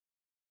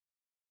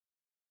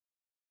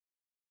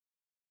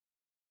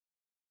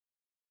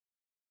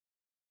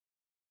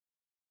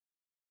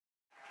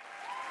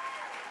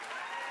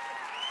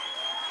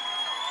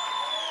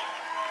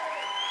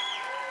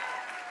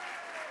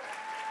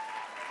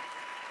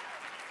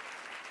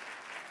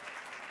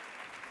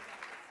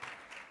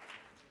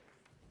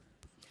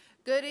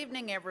Good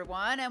evening,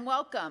 everyone, and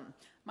welcome.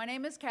 My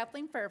name is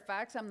Kathleen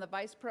Fairfax. I'm the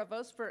Vice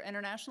Provost for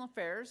International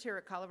Affairs here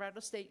at Colorado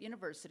State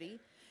University.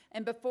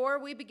 And before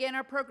we begin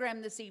our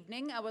program this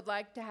evening, I would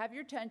like to have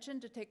your attention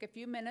to take a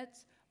few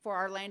minutes for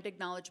our land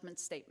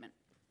acknowledgement statement.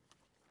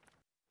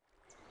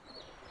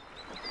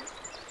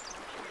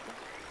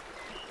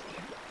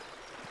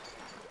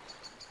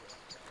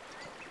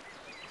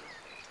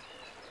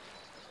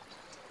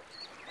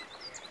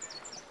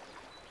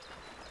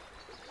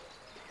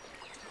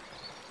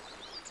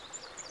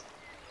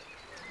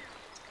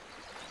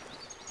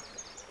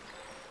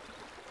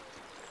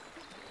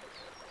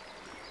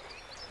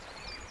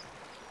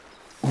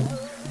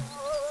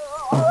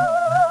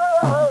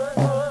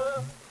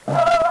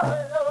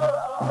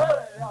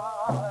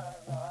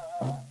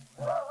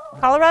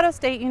 Colorado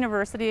State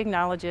University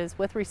acknowledges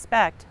with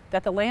respect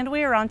that the land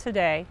we are on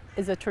today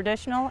is the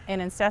traditional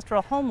and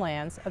ancestral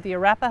homelands of the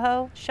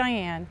Arapaho,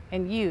 Cheyenne,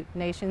 and Ute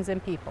nations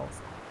and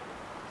peoples.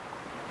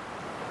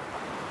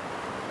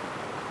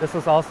 This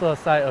was also a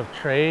site of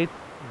trade,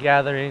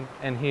 gathering,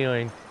 and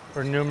healing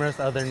for numerous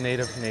other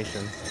native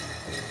nations.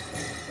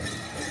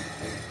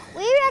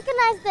 We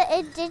recognize the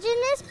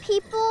indigenous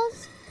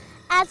peoples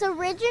as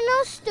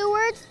original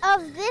stewards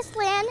of this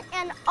land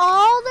and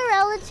all the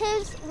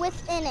relatives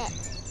within it.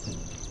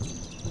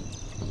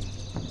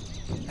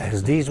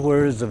 As these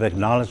words of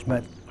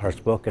acknowledgement are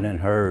spoken and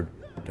heard,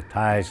 the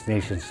ties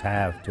nations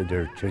have to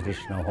their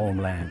traditional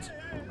homelands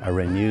are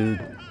renewed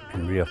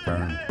and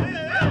reaffirmed.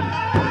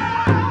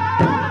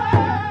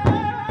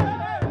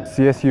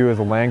 CSU is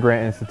a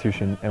land-grant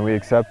institution, and we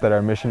accept that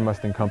our mission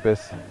must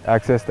encompass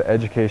access to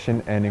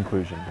education and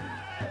inclusion.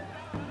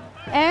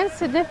 And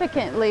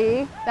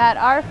significantly, that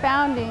our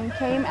founding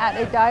came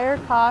at a dire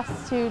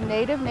cost to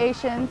Native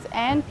nations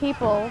and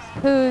peoples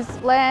whose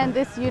land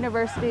this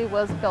university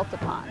was built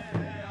upon.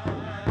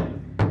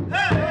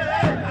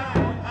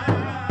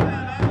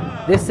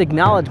 This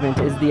acknowledgement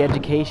is the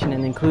education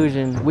and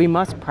inclusion we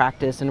must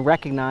practice in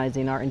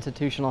recognizing our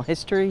institutional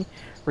history,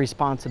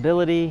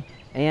 responsibility,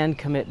 and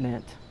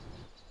commitment.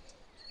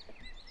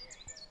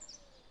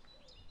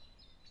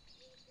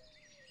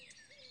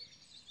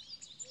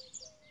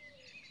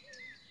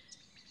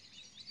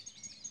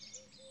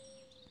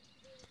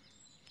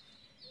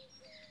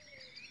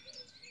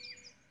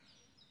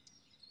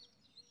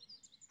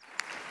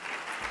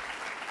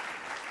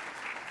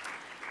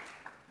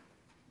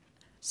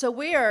 So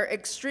we are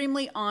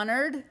extremely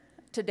honored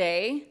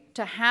today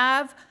to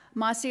have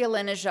Masih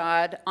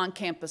Alinejad on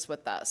campus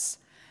with us.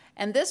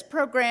 And this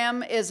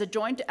program is a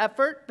joint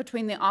effort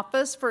between the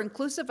Office for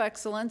Inclusive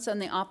Excellence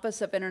and the Office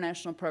of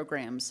International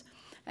Programs.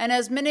 And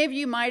as many of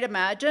you might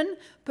imagine,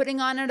 putting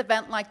on an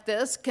event like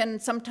this can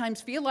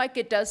sometimes feel like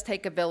it does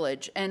take a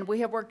village. And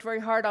we have worked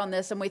very hard on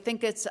this, and we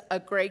think it's a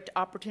great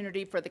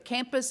opportunity for the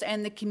campus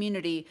and the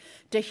community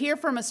to hear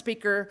from a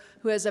speaker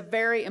who has a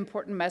very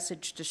important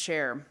message to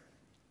share.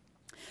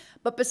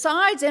 But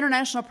besides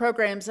international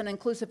programs and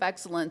inclusive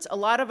excellence, a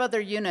lot of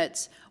other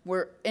units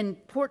were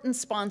important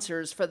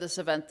sponsors for this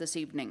event this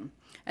evening.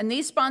 And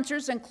these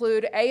sponsors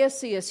include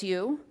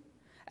ASCSU,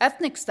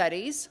 Ethnic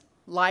Studies,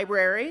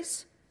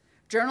 Libraries,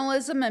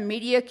 Journalism and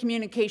Media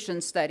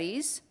Communication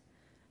Studies,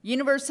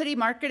 University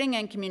Marketing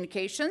and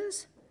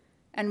Communications,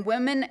 and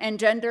Women and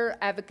Gender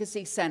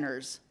Advocacy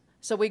Centers.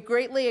 So we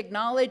greatly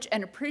acknowledge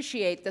and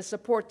appreciate the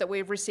support that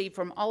we've received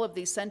from all of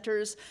these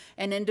centers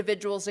and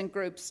individuals and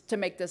groups to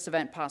make this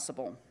event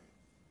possible.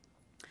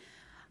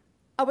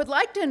 I would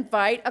like to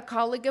invite a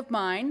colleague of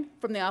mine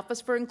from the Office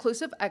for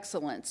Inclusive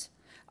Excellence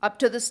up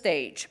to the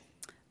stage.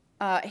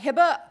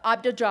 Hiba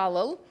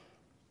Abdul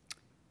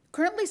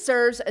currently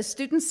serves as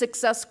Student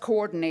Success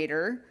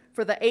Coordinator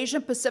for the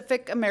Asian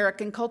Pacific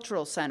American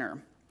Cultural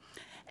Center.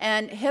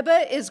 And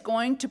Hiba is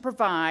going to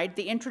provide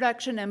the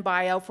introduction and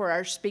bio for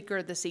our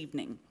speaker this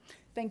evening.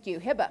 Thank you.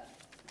 Hiba.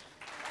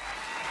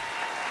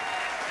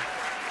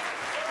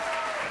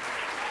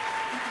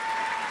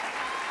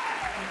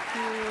 Thank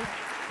you.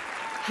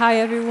 Hi,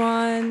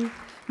 everyone.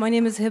 My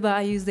name is Hiba.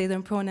 I use they,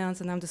 them pronouns,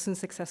 and I'm the Student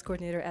Success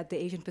Coordinator at the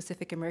Asian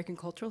Pacific American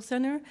Cultural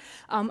Center.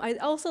 I'd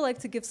also like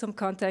to give some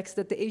context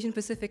that the Asian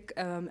Pacific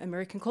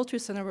American Cultural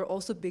Center were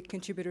also big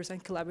contributors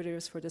and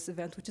collaborators for this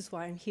event, which is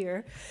why I'm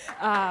here.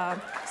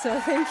 So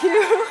thank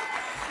you.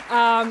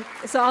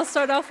 So I'll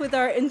start off with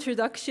our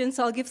introduction.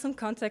 So I'll give some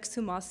context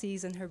to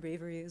Masih's and her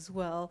bravery as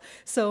well.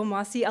 So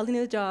Masih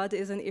Alinejad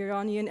is an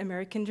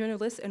Iranian-American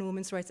journalist and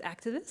women's rights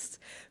activist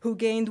who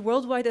gained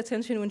worldwide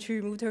attention when she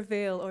removed her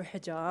veil or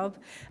hijab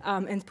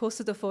and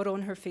posted a photo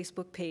on her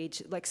Facebook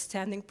page, like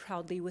standing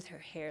proudly with her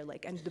hair,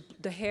 like, and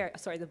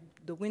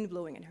the wind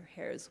blowing in her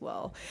hair as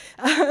well.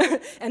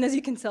 And as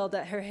you can tell,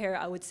 that her hair,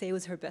 I would say,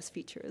 was her best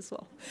feature as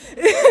well.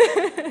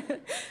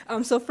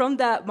 So from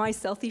that, My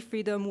Stealthy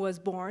Freedom was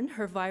born,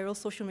 her viral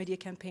social media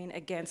campaign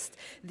against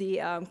the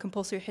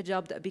compulsory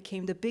hijab that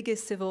became the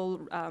biggest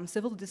civil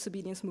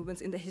disobedience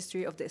movements in the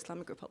history of the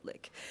Islamic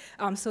Republic.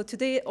 So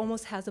today it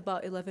almost has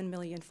about 11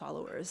 million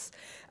followers.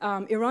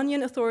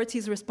 Iranian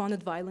authorities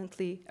responded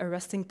violently,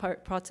 arresting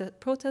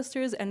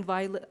protesters and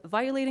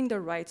violating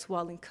their rights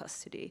while in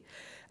custody.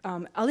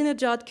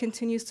 Alinejad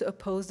continues to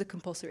oppose the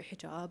compulsory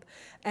hijab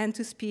and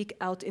to speak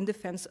out in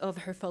defense of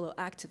her fellow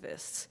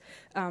activists.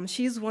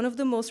 She's one of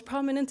the most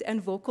prominent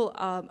and vocal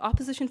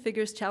opposition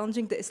figures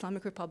challenging the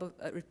Islamic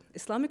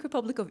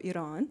Republic of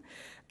Iran.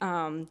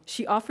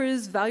 She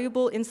offers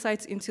valuable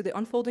insights into the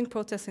unfolding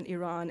protests in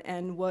Iran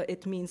and what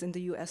it means in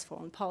the US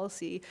foreign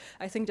policy.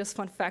 I think, just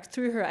fun fact,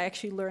 through her I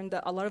actually learned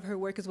that a lot of her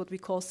work is what we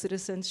call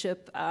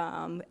citizenship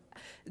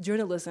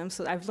journalism,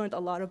 so I've learned a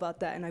lot about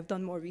that, and I've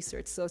done more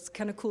research, so it's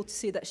kind of cool to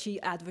see that she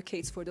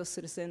advocates for those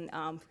citizen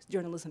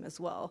journalism as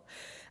well.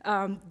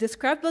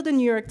 Described by the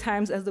New York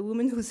Times as the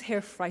woman whose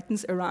hair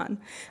frightens Iran,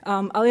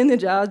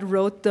 Alinejad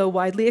wrote the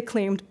widely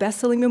acclaimed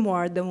best-selling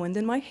memoir, The Wind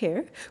in My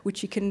Hair,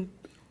 which you can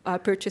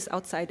purchase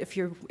outside if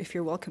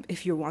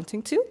you're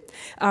wanting to,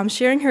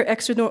 sharing her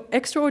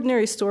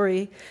extraordinary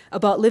story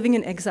about living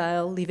in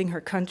exile, leaving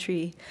her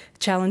country,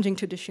 challenging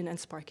tradition, and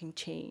sparking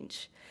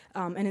change.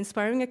 An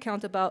inspiring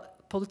account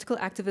about political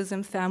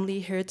activism,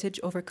 family, heritage,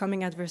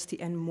 overcoming adversity,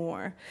 and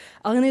more.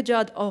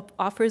 Alinejad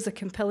offers a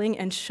compelling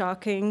and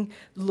shocking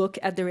look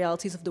at the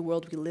realities of the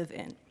world we live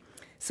in.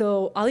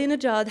 So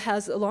Alinejad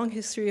has a long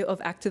history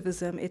of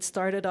activism. It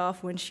started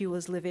off when she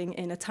was living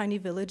in a tiny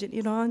village in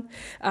Iran,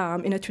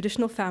 in a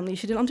traditional family.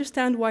 She didn't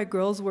understand why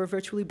girls were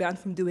virtually banned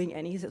from doing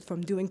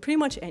pretty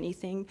much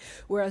anything,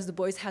 whereas the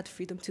boys had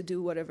freedom to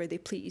do whatever they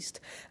pleased.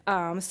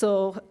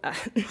 To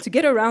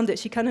get around it,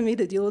 she kind of made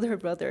a deal with her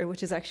brother,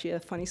 which is actually a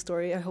funny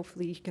story.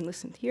 Hopefully you can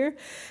listen here.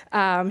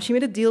 She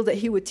made a deal that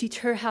he would teach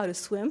her how to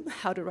swim,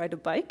 how to ride a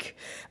bike,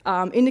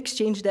 in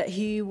exchange that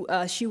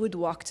she would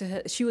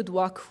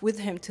walk with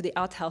him to the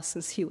outhouse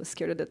since he was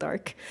scared of the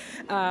dark.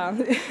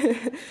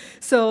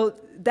 So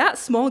that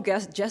small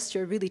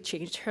gesture really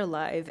changed her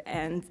life,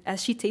 and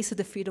as she tasted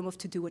the freedom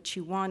to do what she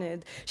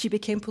wanted, she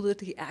became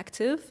politically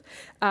active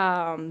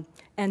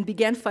and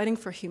began fighting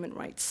for human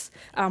rights,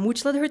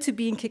 which led her to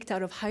being kicked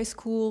out of high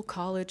school,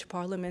 college,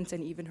 parliament,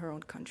 and even her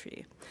own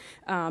country.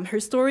 Her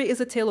story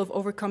is a tale of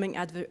overcoming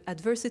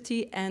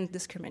adversity and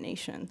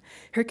discrimination.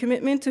 Her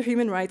commitment to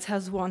human rights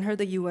has won her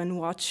the UN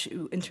Watch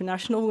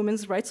International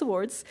Women's Rights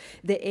Awards,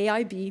 the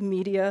AIB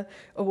Media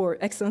Award,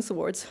 Excellence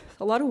Awards,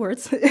 a lot of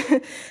words,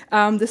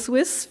 the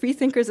Swiss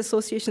Freethinkers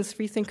Association's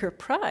Freethinker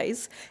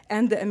Prize,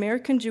 and the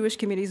American Jewish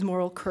Committee's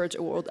Moral Courage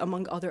Award,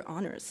 among other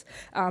honors.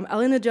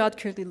 Alinejad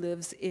currently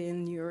lives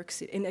in New York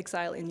City, in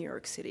exile in New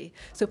York City.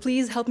 So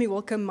please help me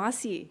welcome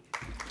Masih.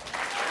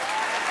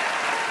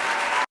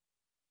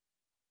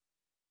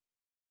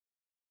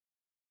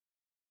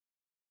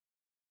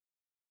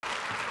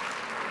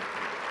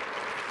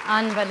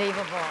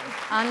 Unbelievable,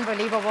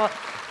 unbelievable.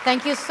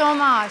 Thank you so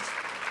much.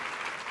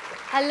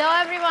 Hello,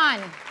 everyone.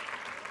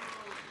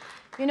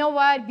 You know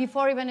what?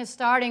 Before even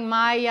starting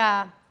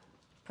my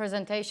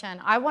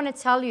presentation, I want to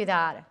tell you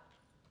that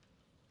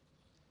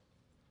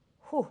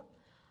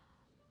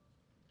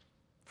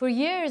for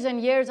years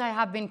and years, I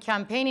have been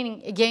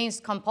campaigning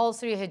against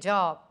compulsory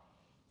hijab,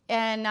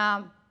 and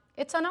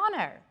it's an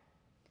honor.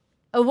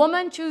 A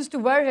woman chooses to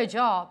wear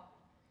hijab,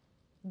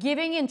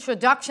 giving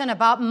introduction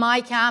about my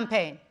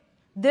campaign.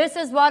 This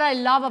is what I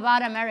love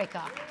about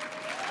America.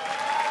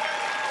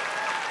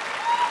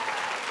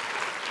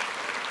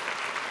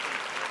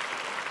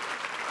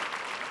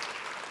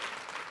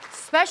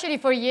 Especially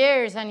for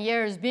years and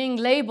years, being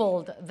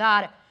labeled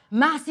that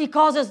Masih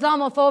causes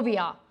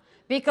Islamophobia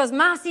because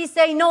Masih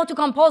say no to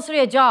compulsory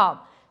hijab.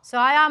 So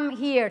I am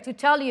here to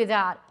tell you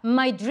that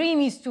my dream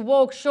is to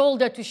walk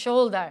shoulder to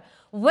shoulder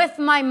with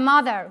my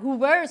mother who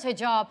wears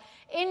hijab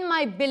in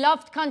my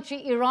beloved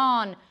country,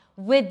 Iran,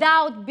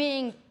 without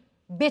being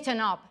beaten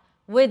up,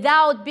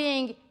 without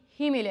being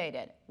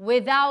humiliated,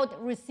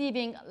 without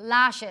receiving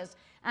lashes.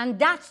 And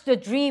that's the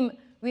dream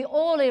we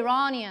all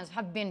Iranians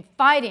have been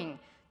fighting,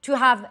 to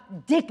have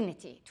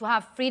dignity, to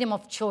have freedom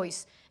of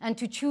choice, and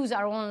to choose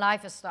our own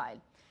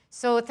lifestyle.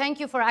 So thank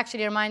you for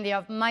actually reminding me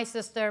of my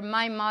sister,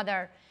 my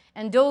mother,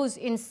 and those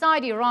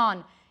inside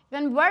Iran,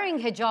 when wearing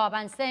hijab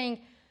and saying,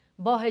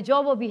 با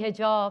hijab و بی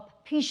hijab,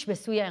 پیش به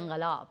سوی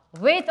انقلاب.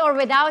 With or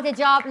without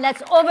hijab,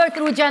 let's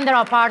overthrow gender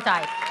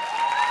apartheid.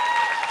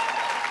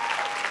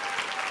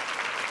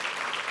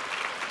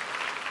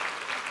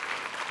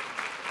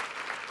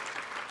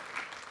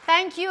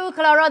 Thank you,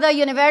 Colorado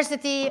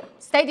University,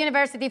 State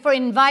University, for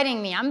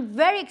inviting me. I'm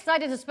very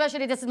excited,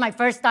 especially this is my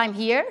first time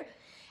here,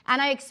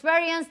 and I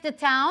experienced the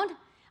town.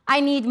 I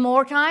need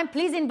more time.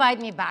 Please invite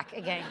me back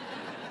again.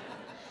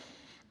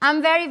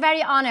 I'm very,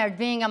 very honored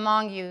being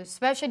among you,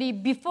 especially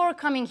before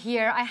coming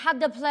here. I had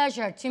the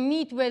pleasure to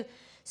meet with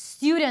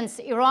students,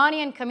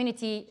 Iranian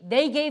community.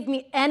 They gave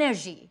me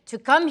energy to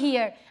come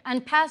here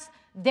and pass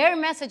their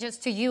messages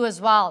to you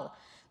as well.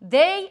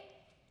 They,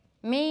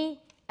 me,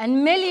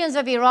 and millions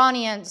of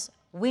Iranians,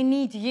 we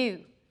need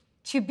you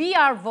to be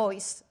our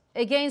voice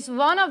against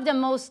one of the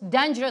most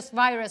dangerous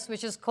viruses,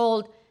 which is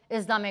called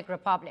Islamic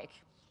Republic.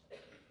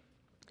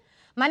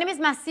 My name is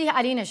Masih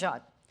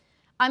Alinejad.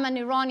 I'm an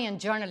Iranian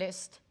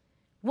journalist,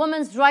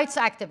 women's rights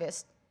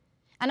activist,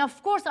 and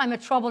of course I'm a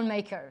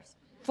troublemaker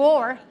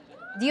for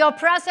the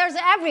oppressors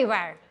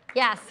everywhere.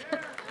 Yes.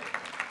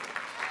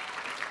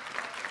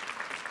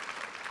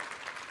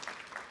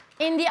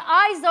 In the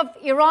eyes of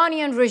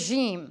Iranian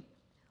regime,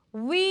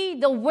 we,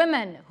 the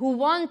women who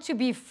want to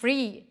be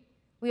free,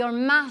 we are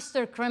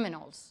master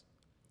criminals.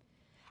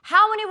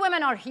 How many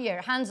women are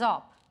here? Hands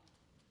up.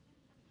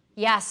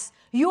 Yes,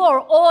 you are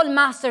all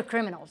master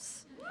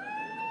criminals.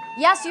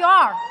 Yes, you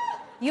are.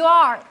 You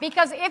are.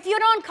 Because if you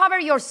don't cover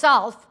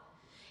yourself,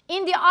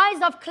 in the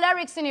eyes of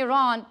clerics in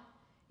Iran,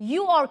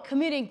 you are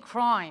committing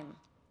crime.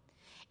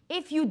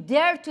 If you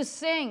dare to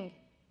sing,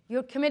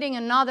 you're committing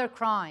another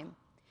crime.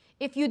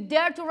 If you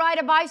dare to ride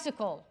a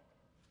bicycle,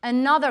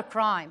 another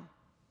crime.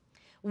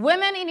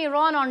 Women in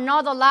Iran are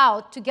not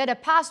allowed to get a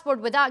passport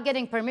without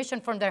getting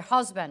permission from their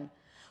husband.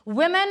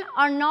 Women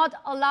are not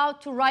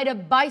allowed to ride a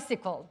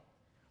bicycle.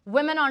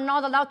 Women are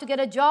not allowed to get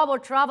a job or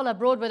travel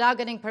abroad without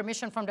getting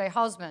permission from their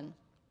husband.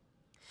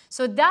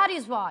 So that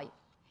is why,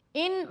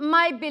 in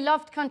my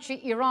beloved country,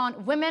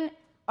 Iran, women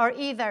are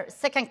either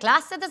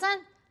second-class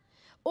citizens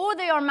or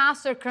they are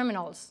master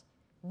criminals.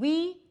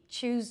 We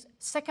choose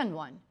second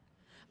one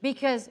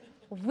because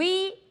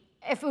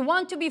if we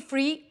want to be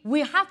free,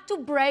 we have to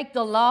break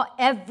the law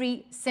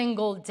every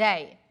single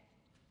day.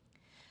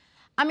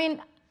 I mean,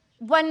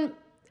 when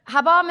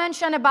Haba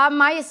mentioned about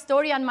my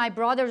story and my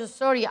brother's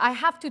story, I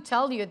have to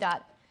tell you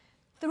that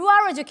through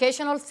our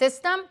educational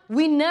system,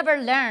 we never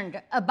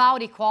learned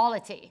about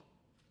equality.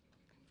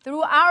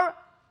 Through our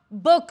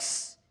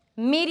books,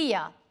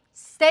 media,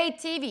 state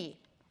TV,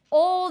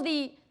 all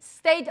the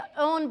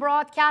state-owned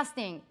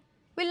broadcasting,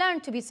 we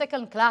learned to be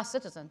second-class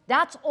citizens.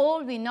 That's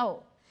all we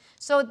know.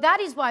 So that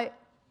is why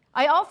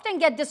I often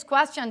get this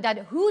question that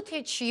who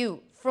teach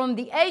you from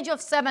the age of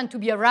 7 to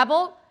be a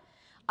rebel?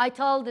 I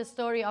tell the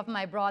story of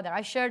my brother.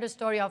 I share the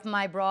story of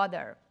my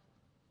brother.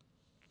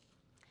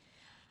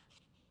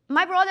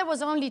 My brother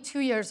was only 2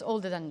 years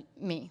older than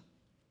me.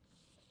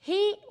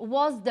 He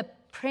was the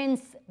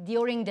prince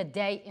during the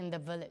day in the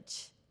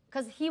village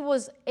because he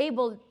was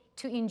able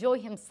to enjoy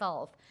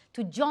himself,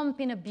 to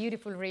jump in a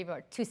beautiful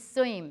river, to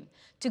swim,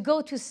 to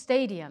go to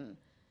stadium,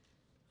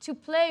 to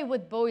play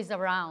with boys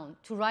around,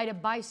 to ride a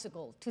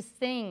bicycle, to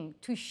sing,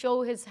 to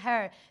show his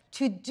hair,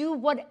 to do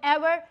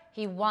whatever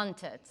he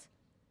wanted.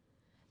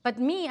 But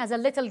me, as a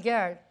little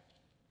girl,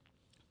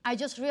 I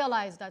just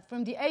realized that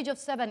from the age of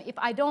 7, if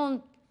I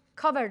don't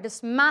cover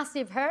this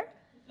massive hair,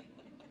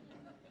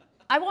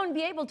 I won't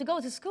be able to go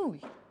to school.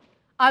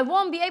 I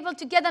won't be able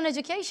to get an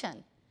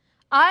education.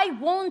 I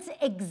won't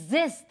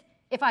exist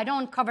if I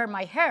don't cover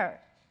my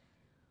hair.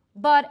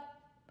 But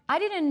I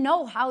didn't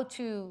know how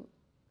to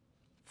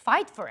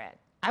fight for it.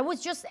 I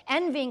was just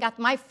envying at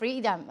my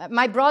freedom,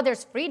 my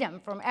brother's freedom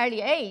from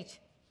early age.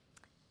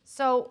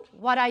 So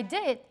what I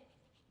did,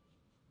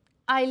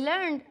 I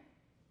learned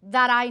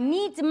that I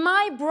need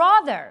my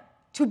brother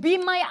to be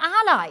my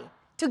ally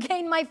to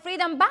gain my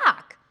freedom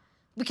back.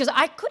 Because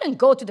I couldn't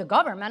go to the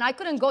government, I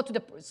couldn't go to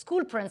the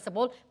school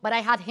principal, but I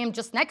had him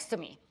just next to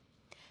me.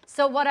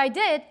 So what I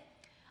did,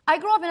 I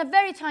grew up in a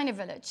very tiny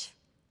village,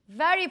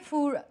 very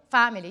poor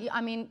family.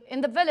 I mean,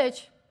 in the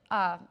village,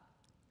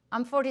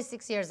 I'm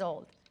 46 years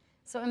old.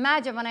 So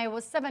imagine when I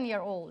was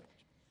 7-year-old,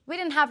 we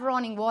didn't have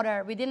running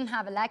water, we didn't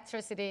have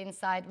electricity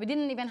inside, we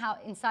didn't even have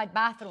inside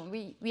bathroom.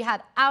 We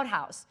had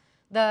outhouse.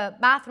 The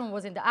bathroom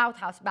was in the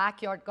outhouse,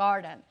 backyard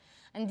garden.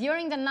 And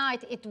during the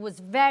night, it was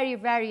very,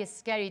 very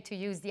scary to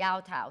use the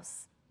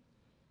outhouse.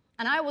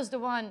 And I was the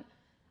one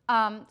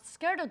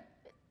scared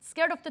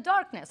of the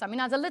darkness. I mean,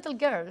 as a little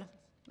girl,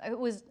 it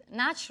was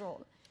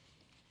natural.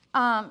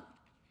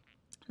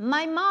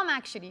 My mom,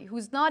 actually,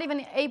 who's not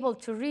even able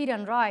to read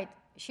and write,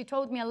 she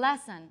told me a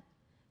lesson.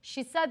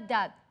 She said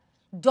that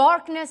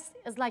darkness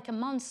is like a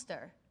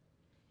monster.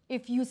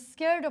 If you're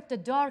scared of the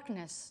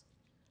darkness,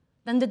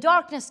 then the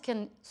darkness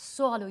can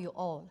swallow you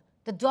all.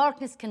 The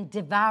darkness can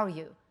devour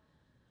you.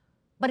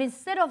 But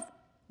instead of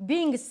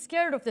being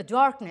scared of the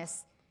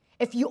darkness,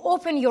 if you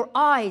open your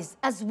eyes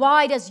as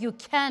wide as you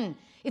can,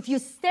 if you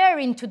stare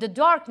into the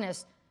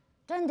darkness,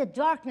 then the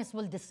darkness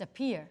will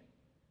disappear.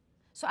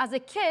 So as a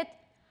kid,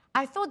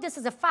 I thought this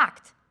is a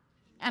fact.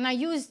 And I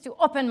used to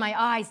open my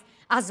eyes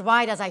as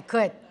wide as I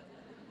could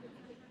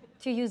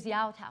to use the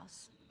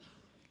outhouse.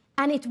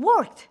 And it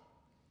worked.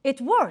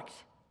 It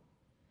worked.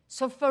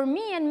 So for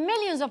me and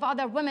millions of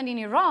other women in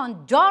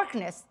Iran,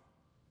 darkness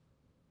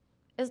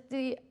is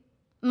the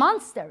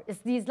monster, is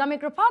the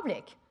Islamic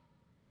Republic.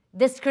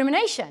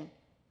 Discrimination.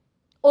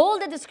 All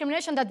the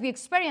discrimination that we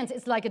experience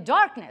is like a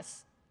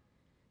darkness.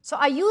 So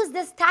I used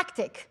this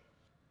tactic.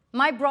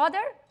 My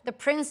brother, the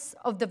prince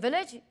of the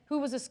village, who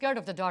was scared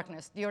of the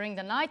darkness during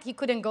the night, he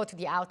couldn't go to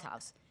the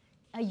outhouse.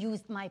 I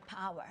used my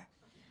power.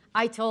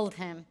 I told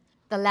him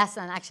the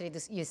lesson, actually,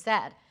 this you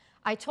said.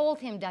 I told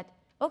him that,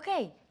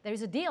 okay,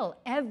 there's a deal.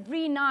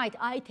 Every night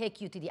I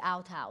take you to the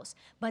outhouse,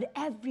 but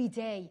every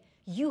day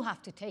you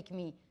have to take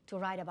me to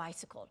ride a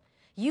bicycle.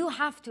 You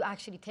have to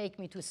actually take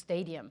me to a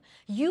stadium.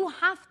 You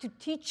have to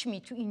teach me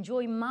to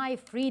enjoy my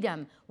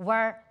freedom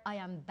where I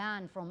am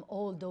banned from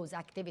all those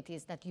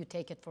activities that you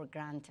take it for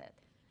granted.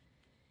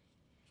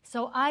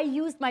 So I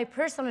used my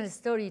personal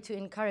story to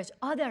encourage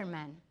other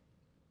men,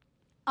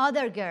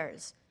 other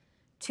girls,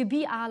 to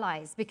be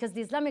allies, because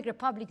the Islamic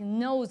Republic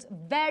knows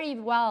very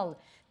well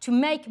to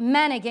make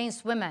men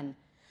against women.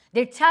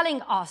 They're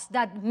telling us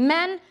that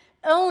men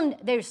own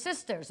their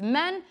sisters,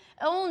 men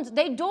own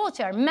their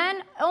daughter,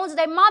 men own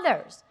their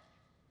mothers.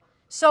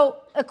 So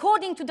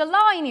according to the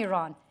law in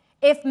Iran,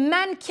 if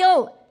men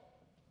kill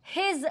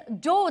his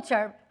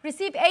daughter,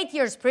 receive 8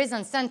 years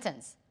prison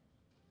sentence.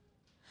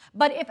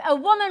 But if a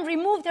woman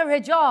removed her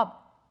hijab,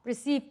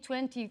 receive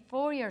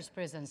 24 years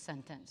prison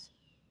sentence.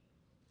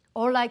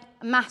 Or like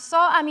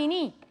Masih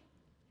Alinejad,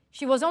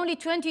 she was only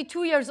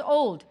 22 years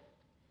old.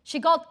 She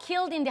got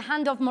killed in the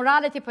hand of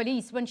morality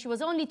police when she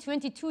was only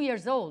 22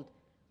 years old.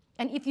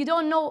 And if you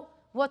don't know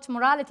what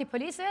morality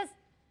police is,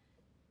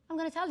 I'm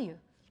going to tell you.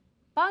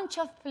 Bunch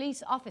of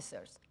police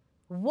officers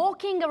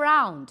walking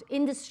around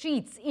in the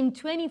streets in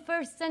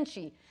 21st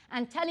century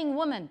and telling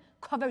women,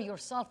 cover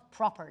yourself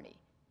properly.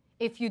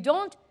 If you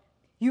don't,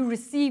 you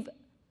receive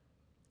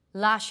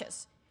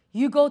lashes.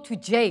 You go to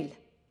jail.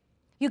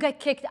 You get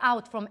kicked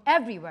out from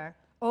everywhere,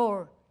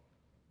 or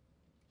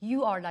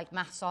you are like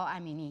Masih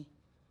Alinejad.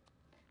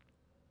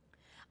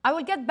 I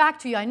will get back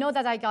to you. I know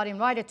that I got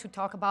invited to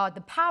talk about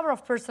the power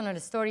of personal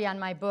story and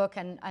my book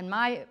and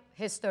my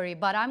history,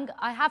 but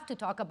I have to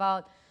talk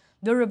about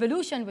the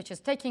revolution which is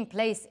taking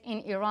place in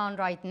Iran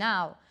right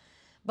now.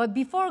 But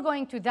before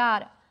going to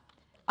that,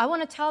 I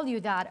want to tell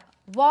you that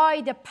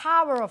why the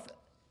power of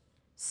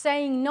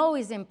saying no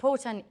is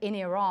important in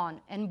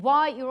Iran and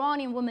why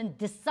Iranian women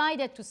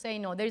decided to say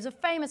no. There's a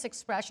famous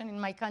expression in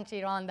my country,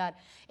 Iran, that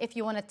if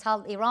you want to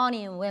tell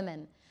Iranian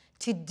women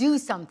to do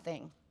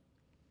something,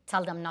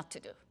 tell them not to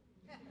do.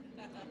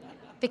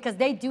 Because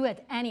they do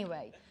it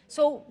anyway.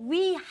 So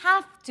we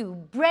have to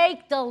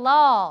break the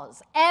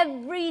laws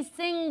every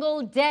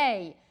single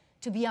day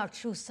to be our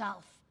true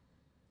self.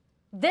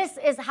 This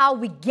is how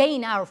we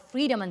gain our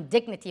freedom and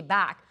dignity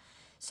back.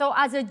 So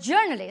as a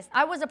journalist,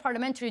 I was a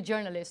parliamentary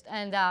journalist,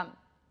 and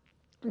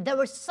there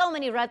were so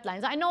many red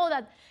lines. I know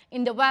that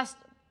in the West,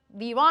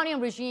 the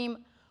Iranian regime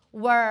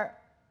were,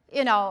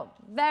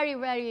 very,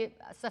 very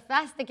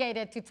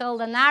sophisticated to tell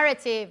the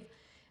narrative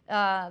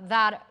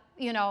that,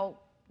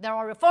 there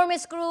are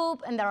reformist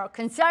group, and there are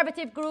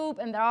conservative group,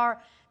 and there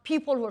are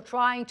people who are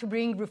trying to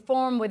bring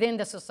reform within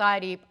the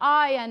society.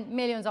 I and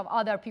millions of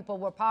other people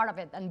were part of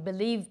it and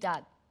believed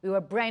that we were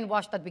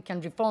brainwashed that we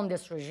can reform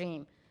this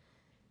regime.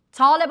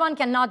 Taliban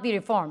cannot be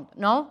reformed,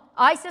 no?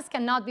 ISIS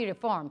cannot be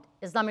reformed.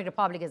 Islamic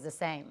Republic is the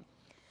same.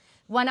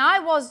 When I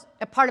was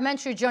a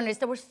parliamentary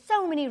journalist, there were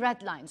so many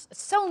red lines,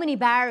 so many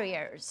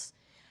barriers.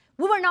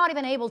 We were not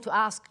even able to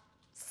ask a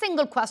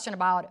single question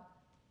about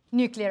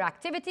nuclear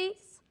activities,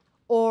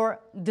 or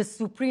the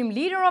supreme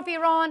leader of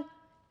Iran,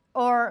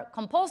 or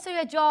compulsory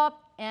hijab,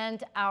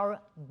 and our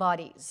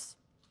bodies.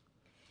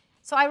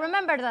 So I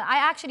remember that I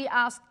actually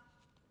asked,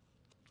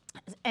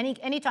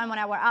 anytime when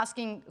I were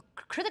asking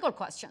critical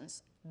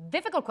questions,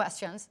 difficult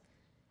questions,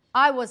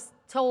 I was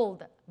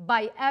told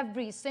by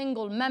every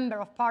single member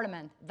of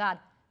parliament that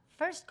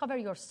first cover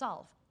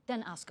yourself,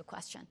 then ask a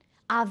question.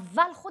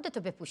 اول خودتو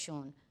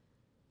بپوشون.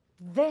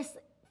 This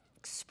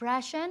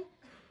expression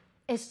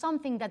is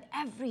something that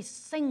every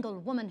single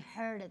woman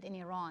heard it in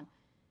Iran.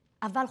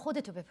 اول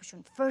خودتو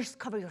بپوشون. First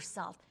cover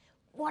yourself.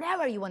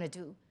 Whatever you want to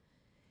do.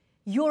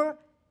 You're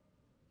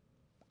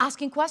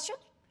asking questions.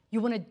 You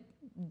want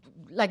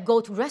to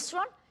go to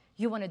restaurant.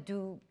 You want to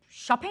do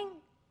shopping.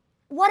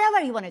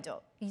 Whatever you want to do.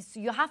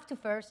 You have to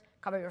first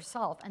cover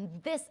yourself. And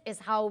this is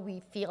how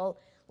we feel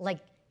like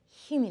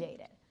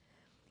humiliated.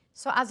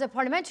 So as a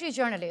parliamentary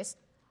journalist,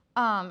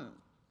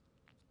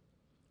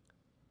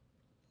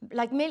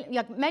 like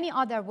many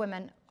other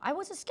women, I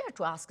was scared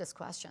to ask this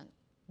question.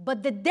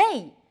 But the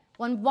day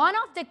when one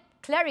of the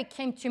clerics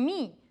came to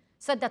me,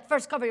 said that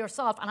first cover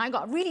yourself, and I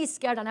got really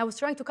scared, and I was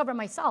trying to cover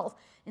myself,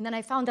 and then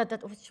I found out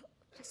that it was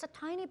just a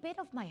tiny bit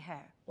of my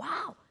hair.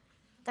 Wow.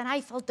 Then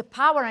I felt the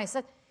power, and I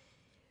said,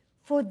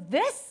 for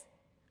this,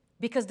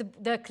 because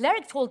the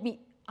cleric told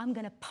me, I'm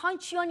going to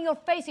punch you on your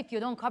face if you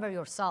don't cover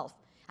yourself.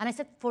 And I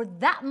said, for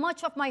that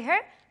much of my hair,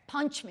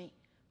 punch me.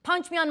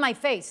 Punch me on my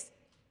face.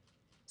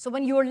 So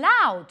when you're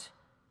loud,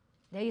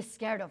 they're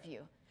scared of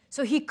you.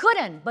 So he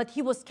couldn't, but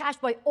he was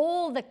catched by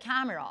all the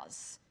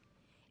cameras.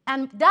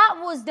 And that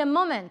was the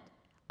moment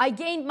I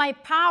gained my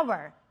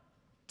power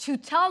to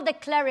tell the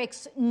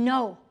clerics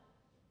no,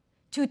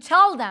 to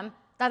tell them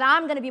that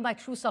I'm going to be my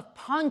true self,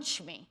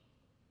 punch me.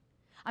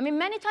 I mean,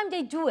 many times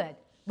they do it,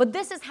 but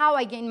this is how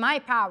I gained my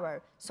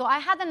power. So I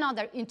had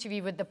another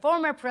interview with the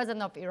former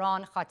president of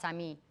Iran,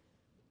 Khatami.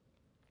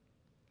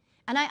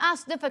 And I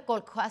asked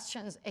difficult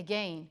questions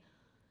again.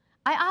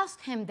 I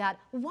asked him that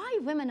why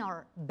women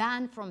are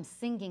banned from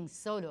singing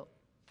solo.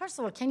 First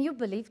of all, can you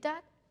believe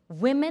that?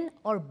 Women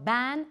are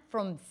banned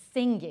from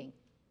singing.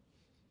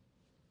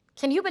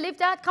 Can you believe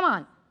that? Come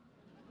on.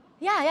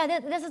 Yeah,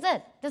 this is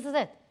it. This is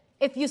it.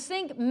 If you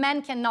think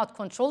men cannot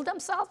control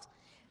themselves,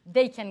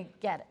 they can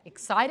get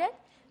excited,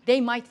 they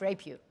might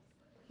rape you.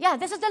 Yeah,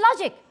 this is the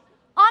logic.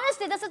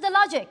 Honestly, this is the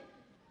logic.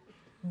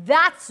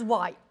 That's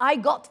why I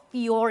got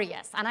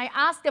furious. And I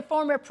asked the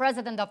former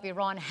president of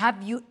Iran,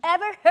 have you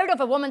ever heard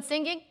of a woman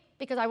singing?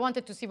 because I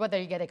wanted to see whether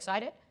he get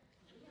excited.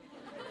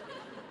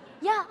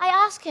 Yeah, I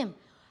asked him,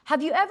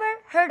 have you ever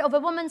heard of a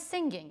woman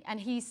singing? And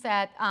he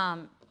said,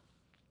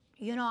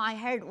 you know, I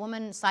heard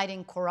women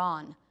citing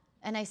Quran.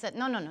 And I said,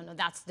 no,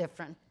 that's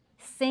different.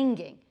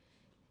 Singing.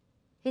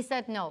 He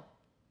said, no.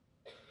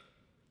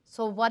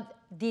 So what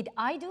did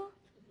I do?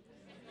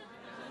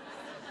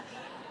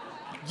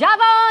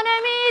 جوانه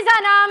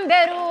میزنم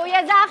به روی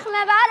زخم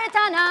بر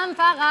تنم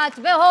فقط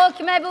به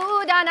حکم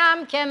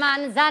بودنم که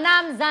من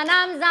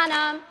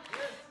زنم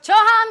چو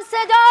هم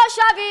صدا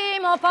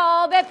شویم و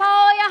پا به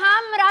پای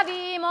هم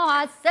رویم و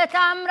از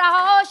ستم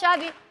رها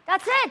شویم.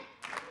 That's it.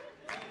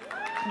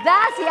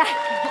 That's it.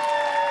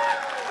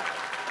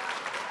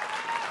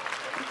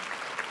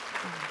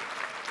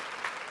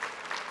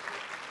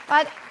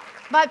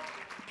 But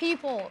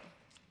people,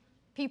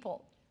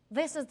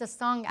 this is the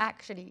song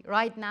actually.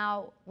 Right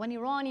now, when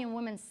Iranian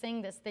women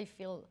sing this, they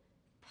feel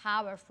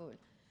powerful.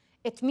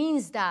 It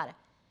means that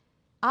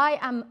I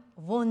am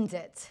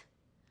wounded,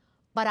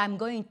 but I'm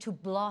going to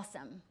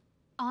blossom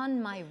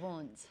on my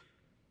wound.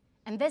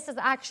 And this is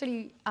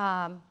actually,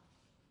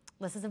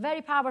 this is a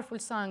very powerful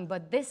song,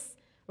 but this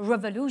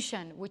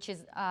revolution, which is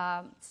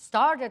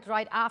started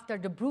right after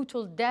the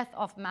brutal death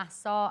of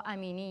Mahsa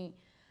Amini,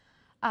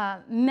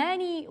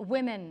 many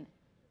women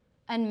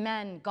and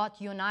men got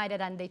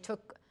united and they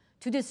took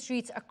to the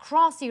streets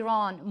across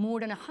Iran, more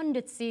than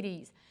 100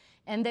 cities,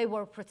 and they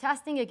were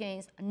protesting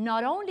against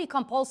not only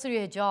compulsory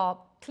hijab,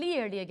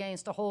 clearly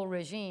against the whole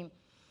regime.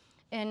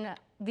 And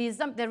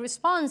the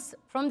response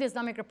from the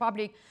Islamic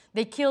Republic,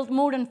 they killed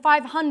more than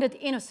 500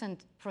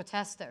 innocent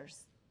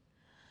protesters.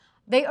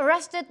 They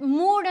arrested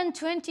more than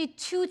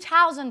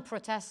 22,000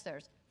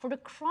 protesters for the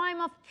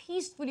crime of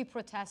peacefully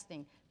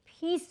protesting,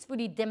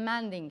 peacefully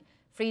demanding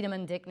freedom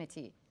and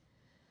dignity.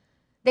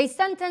 They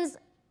sentenced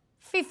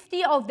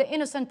 50 of the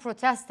innocent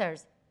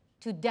protesters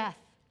to death,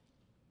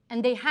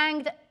 and they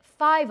hanged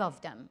 5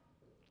 of them.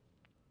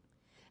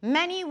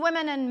 Many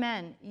women and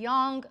men,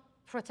 young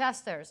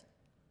protesters,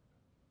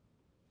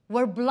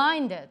 were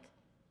blinded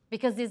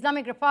because the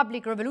Islamic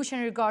Republic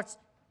Revolutionary Guards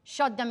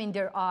shot them in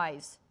their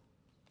eyes.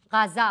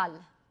 Ghazal,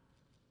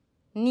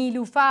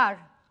 Nilufar,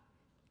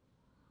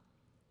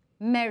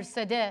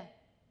 Mercedes,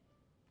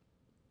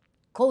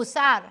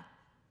 Kausar,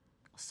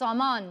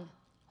 Saman,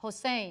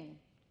 Hossein.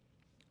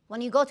 When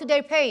you go to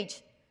their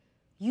page,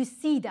 you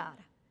see that.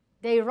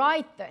 They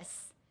write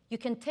this. You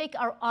can take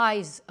our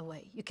eyes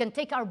away. You can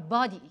take our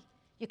body.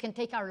 You can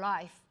take our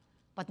life,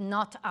 but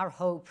not our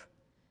hope.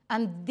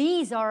 And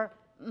these are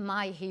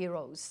my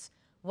heroes.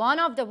 One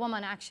of the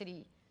women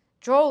actually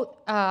drew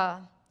a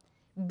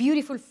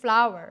beautiful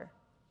flower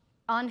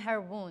on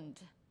her wound.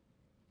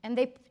 And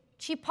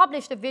she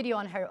published a video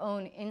on her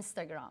own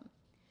Instagram.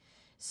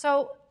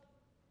 So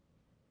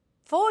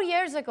 4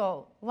 years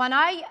ago, when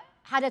I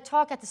had a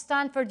talk at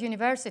Stanford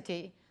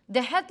University,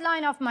 the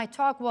headline of my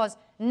talk was,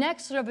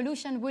 "Next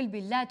revolution will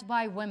be led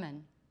by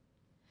women."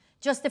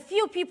 Just a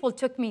few people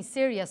took me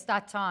serious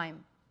that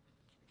time.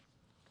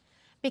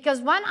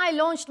 Because when I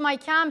launched my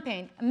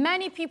campaign,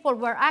 many people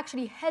were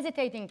actually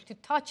hesitating to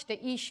touch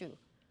the issue.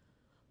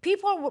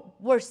 People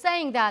were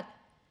saying that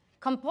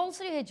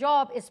compulsory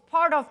hijab is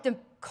part of the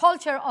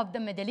culture of the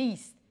Middle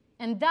East,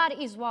 and that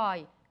is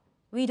why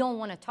we don't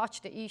want to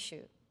touch the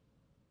issue.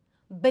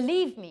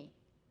 Believe me,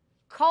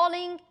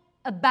 calling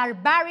a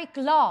barbaric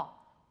law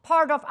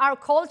part of our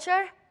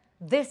culture,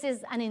 this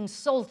is an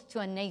insult to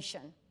a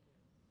nation.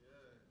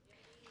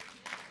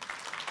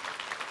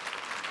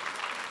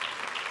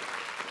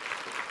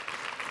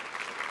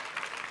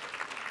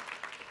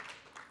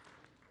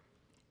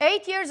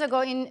 Eight years ago,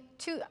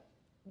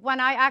 when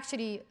I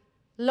actually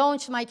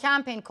launched my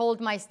campaign called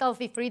My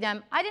Stealthy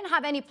Freedom, I didn't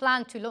have any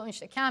plan to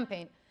launch a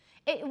campaign.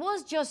 It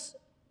was just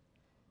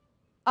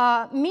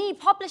me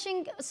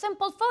publishing a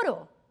simple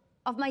photo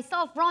of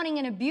myself running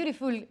in a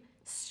beautiful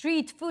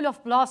street full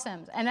of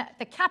blossoms. And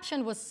the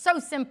caption was so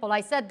simple.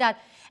 I said that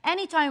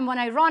anytime when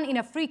I run in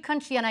a free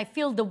country and I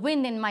feel the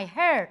wind in my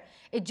hair,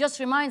 it just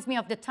reminds me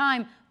of the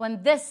time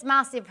when this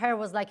massive hair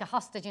was like a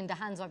hostage in the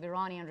hands of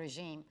Iranian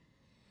regime.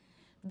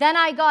 Then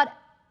I got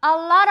a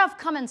lot of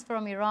comments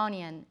from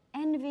Iranian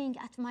envying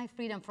at my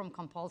freedom from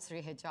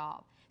compulsory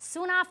hijab.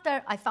 Soon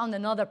after, I found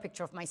another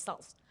picture of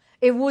myself.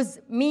 It was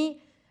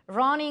me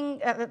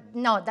running,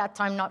 no, that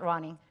time not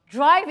running,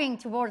 driving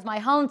towards my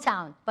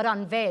hometown, but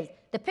unveiled.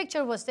 The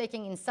picture was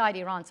taken inside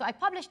Iran. So I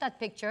published that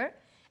picture,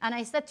 and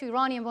I said to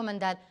Iranian women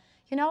that,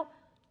 you know,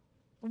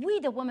 we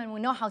the women,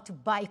 we know how to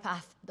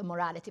bypass the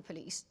morality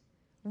police.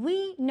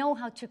 We know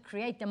how to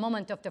create the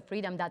moment of the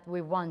freedom that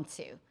we want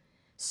to.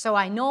 So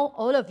I know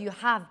all of you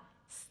have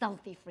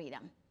stealthy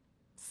freedom,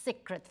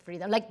 secret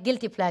freedom, like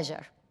guilty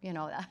pleasure, you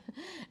know that.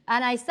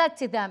 And I said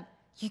to them,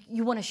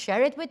 you want to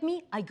share it with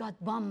me? I got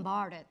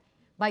bombarded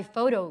by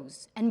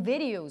photos and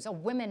videos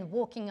of women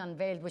walking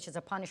unveiled, which is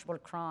a punishable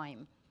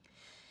crime.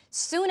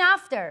 Soon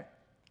after,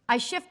 I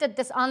shifted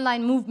this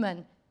online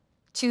movement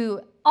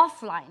to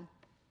offline,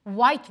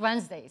 White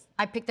Wednesdays.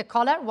 I picked the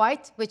color,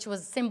 white, which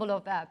was a symbol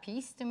of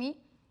peace to me,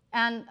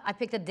 and I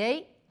picked a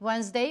day,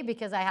 Wednesday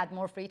because I had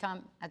more free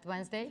time at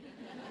Wednesday.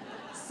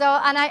 So,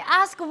 and I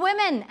ask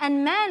women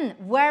and men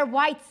wear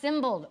white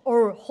symbol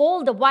or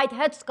hold a white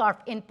headscarf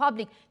in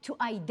public to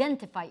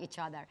identify each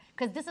other.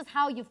 Because this is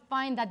how you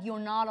find that you're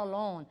not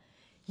alone.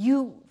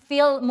 You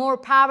feel more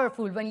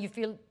powerful when you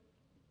feel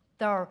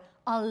there are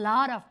a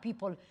lot of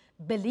people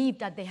believe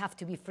that they have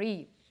to be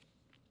free.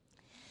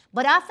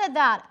 But after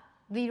that,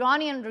 the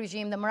Iranian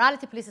regime, the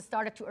morality police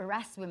started to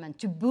arrest women,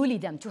 to bully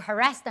them, to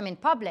harass them in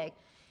public.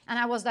 And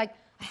I was like,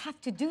 I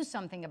have to do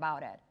something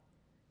about it.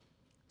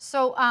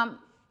 So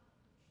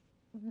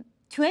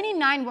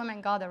 29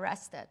 women got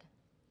arrested,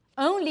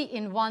 only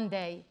in one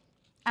day.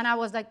 And I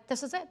was like,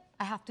 this is it.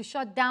 I have to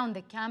shut down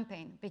the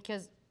campaign,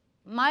 because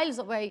miles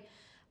away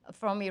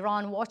from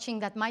Iran, watching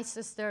that my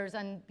sisters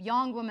and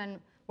young women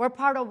were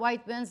part of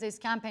White Wednesday's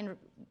campaign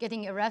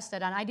getting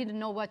arrested, and I didn't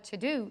know what to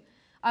do.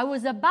 I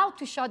was about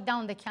to shut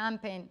down the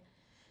campaign,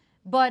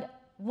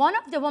 but one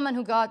of the women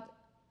who got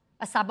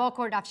a Sabah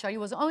Court Afshari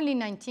was only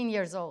 19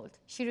 years old.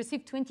 She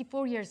received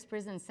 24 years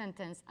prison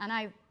sentence, and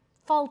I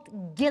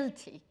felt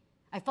guilty.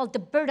 I felt the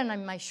burden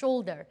on my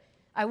shoulder.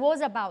 I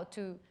was about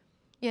to,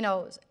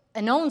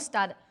 announce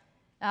that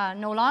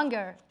no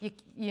longer, the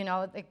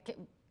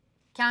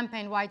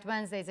campaign White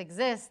Wednesdays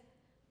exist.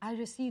 I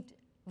received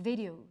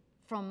video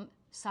from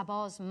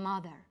Sabah's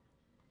mother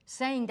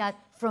saying that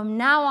from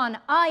now on,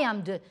 I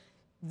am the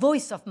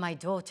voice of my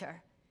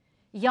daughter.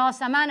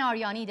 Yasaman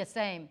Aryani the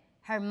same.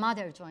 Her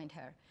mother joined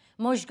her.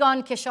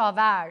 Mujgan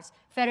Keshavarz,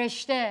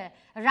 Ferishte,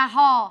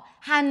 Raha,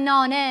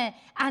 Hannane,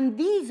 and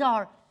these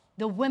are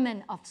the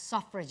women of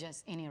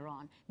suffragists in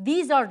Iran.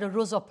 These are the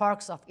Rosa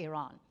Parks of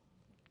Iran.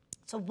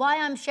 So why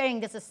I'm sharing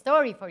this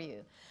story for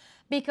you?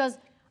 Because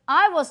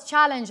I was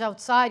challenged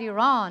outside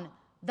Iran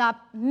that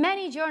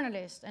many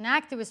journalists and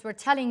activists were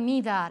telling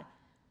me that,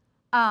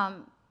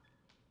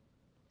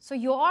 so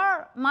you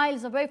are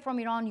miles away from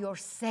Iran, you're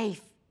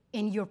safe,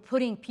 and you're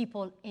putting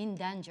people in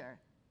danger.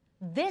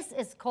 This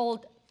is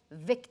called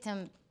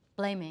victim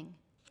blaming.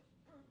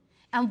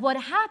 And what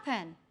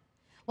happened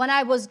when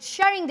I was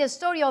sharing the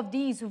story of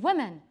these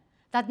women,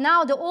 that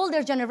now the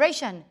older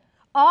generation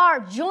are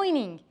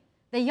joining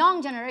the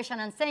young generation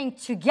and saying,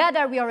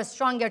 together we are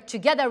stronger,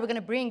 together we're going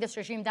to bring this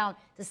regime down,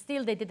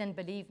 still they didn't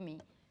believe me.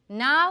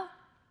 Now,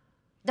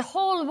 the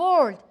whole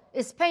world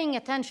is paying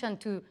attention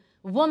to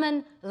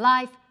women,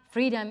 life,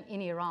 freedom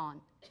in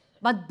Iran.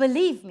 But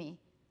believe me,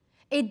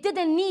 it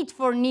didn't need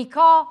for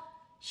Nikah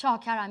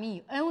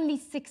Shakarami, only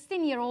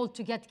 16-year-old,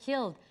 to get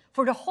killed,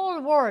 for the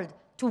whole world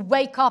to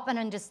wake up and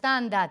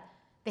understand that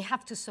they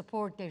have to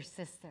support their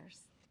sisters.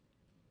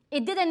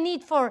 It didn't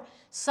need for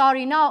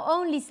Sarina,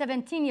 only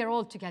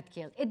 17-year-old, to get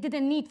killed. It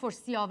didn't need for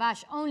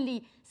Siavash,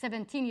 only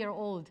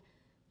 17-year-old,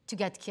 to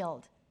get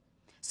killed.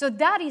 So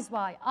that is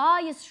why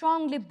I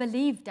strongly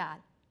believe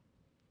that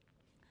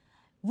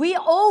we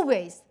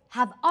always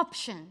have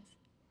options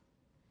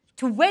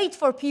to wait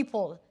for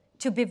people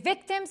to be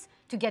victims,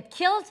 to get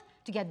killed,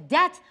 to get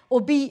death, or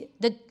be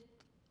the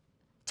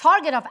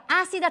target of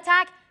acid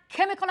attack,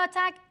 chemical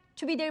attack,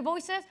 to be their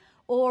voices,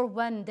 or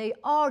when they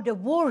are the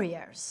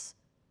warriors,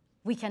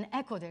 we can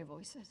echo their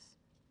voices.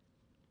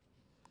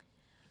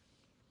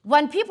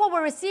 When people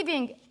were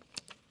receiving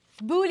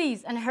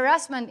bullies and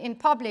harassment in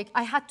public,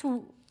 I had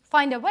to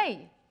find a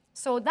way.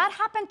 So that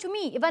happened to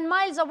me. Even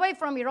miles away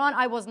from Iran,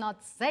 I was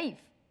not safe.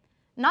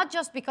 Not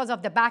just because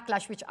of the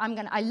backlash, which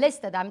I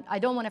listed. I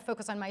don't want to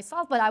focus on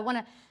myself, but I want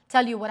to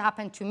tell you what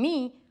happened to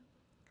me.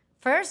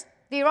 First,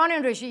 the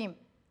Iranian regime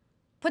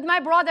put my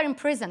brother in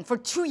prison for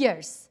 2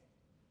 years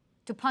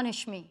to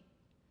punish me.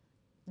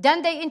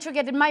 Then they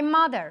interrogated my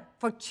mother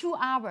for 2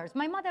 hours.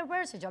 My mother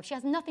wears a hijab. She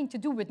has nothing to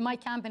do with my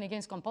campaign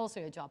against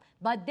compulsory hijab.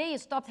 But they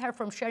stopped her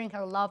from sharing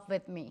her love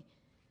with me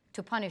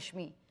to punish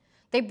me.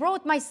 They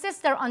brought my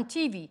sister on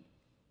TV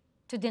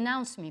to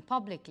denounce me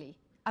publicly.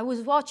 I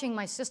was watching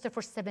my sister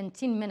for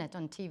 17 minutes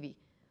on TV.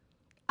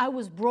 I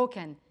was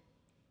broken.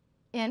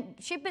 And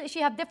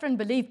she had different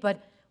belief,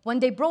 but when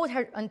they brought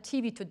her on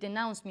TV to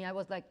denounce me, I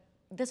was like,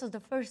 this is the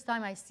first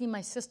time I see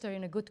my sister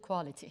in a good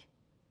quality.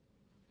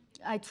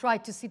 I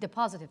tried to see the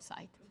positive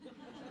side.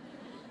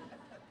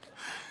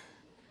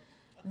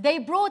 They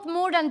brought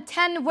more than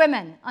 10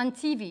 women on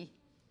TV,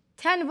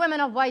 10 women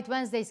of White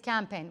Wednesday's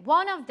campaign.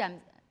 One of them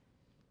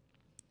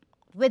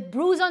with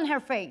bruise on her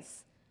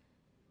face,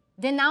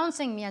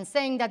 denouncing me and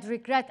saying that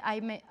regret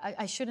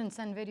I shouldn't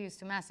send videos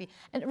to Masih.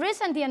 And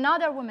recently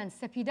another woman,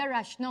 Sepida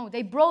Rashno,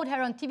 they brought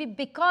her on TV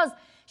because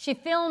she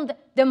filmed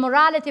the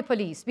morality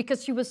police,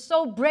 because she was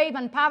so brave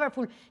and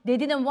powerful. They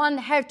didn't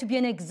want her to be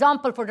an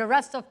example for the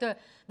rest of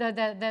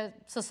the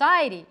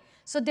society.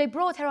 So they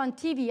brought her on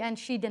TV and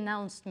she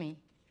denounced me.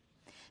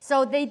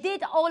 So they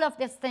did all of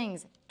these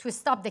things to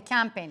stop the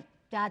campaign.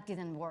 That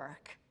didn't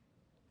work.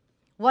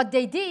 What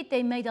they did,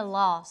 they made a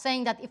law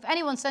saying that if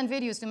anyone sends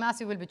videos to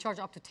Masih, will be charged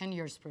up to 10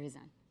 years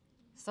prison.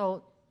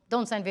 So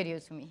don't send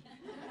videos to me.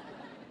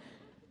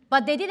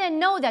 But they didn't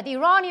know that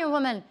Iranian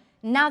women,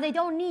 now they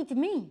don't need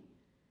me.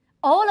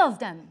 All of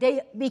them,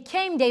 they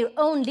became their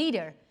own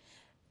leader.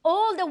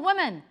 All the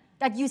women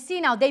that you see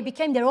now, they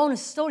became their own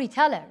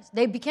storytellers.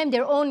 They became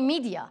their own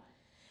media.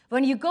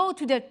 When you go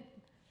to the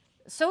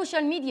social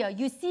media,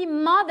 you see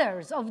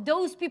mothers of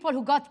those people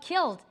who got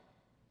killed.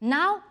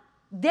 Now,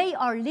 they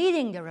are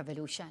leading the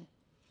revolution.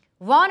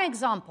 One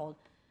example,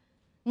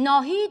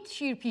 Nahid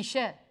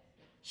Shirpishe,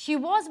 she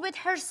was with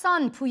her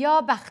son,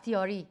 Puya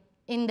Bakhtiari,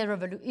 in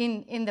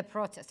the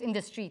protest, in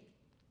the street,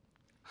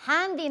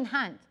 hand in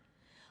hand.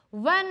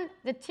 When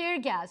the tear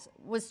gas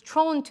was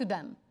thrown to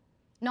them,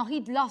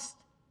 Nahid lost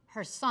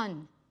her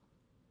son.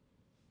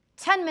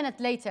 10 minutes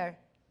later,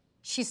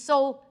 she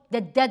saw the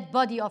dead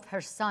body of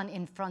her son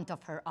in front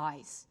of her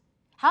eyes.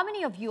 How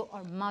many of you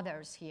are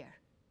mothers here?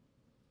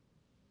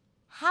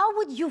 How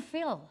would you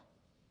feel?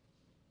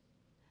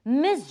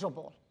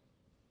 Miserable.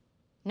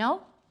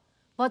 No?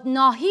 But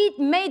Nahid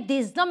made the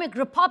Islamic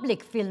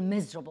Republic feel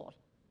miserable.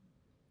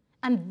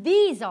 And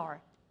these are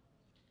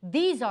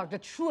the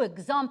true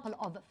example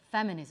of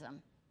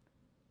feminism.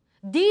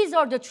 These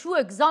are the true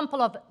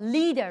example of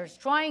leaders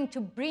trying to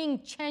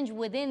bring change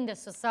within the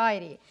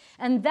society.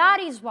 And that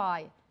is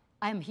why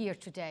I'm here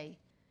today,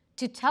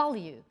 to tell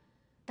you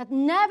that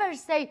never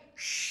say,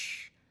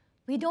 shh,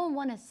 we don't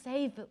want to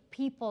save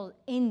people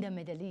in the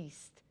Middle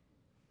East.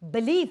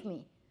 Believe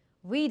me,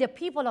 we, the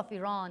people of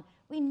Iran,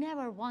 we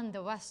never want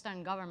the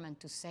Western government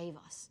to save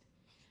us.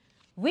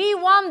 We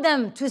want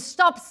them to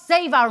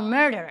save our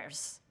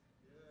murderers.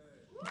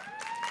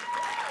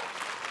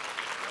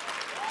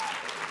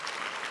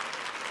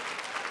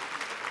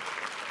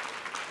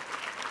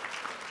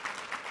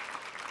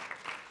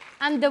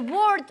 And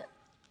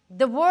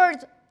the word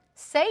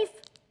safe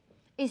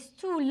is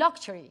too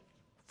luxury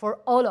for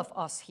all of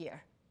us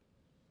here.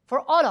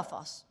 For all of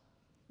us.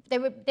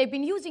 They've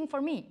been using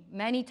for me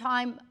many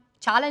times,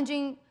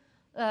 challenging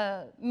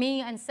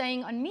me and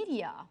saying on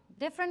media,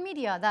 different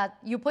media, that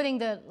you're putting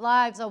the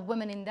lives of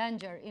women in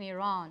danger in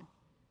Iran.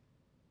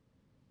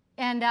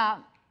 And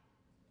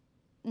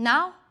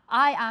now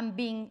I am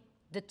being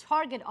the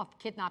target of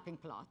kidnapping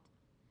plot.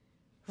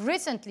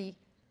 Recently,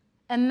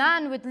 a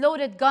man with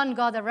loaded gun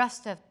got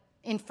arrested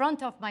in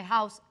front of my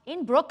house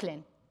in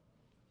Brooklyn.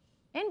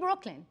 In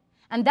Brooklyn.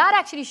 And that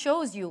actually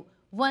shows you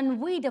when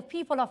we, the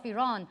people of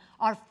Iran,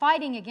 are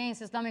fighting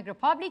against Islamic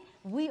Republic,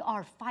 we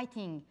are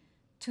fighting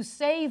to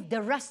save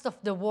the rest of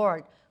the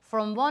world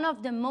from one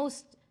of the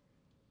most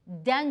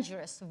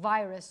dangerous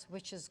virus,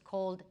 which is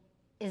called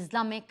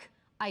Islamic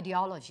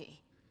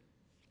ideology.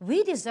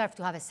 We deserve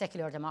to have a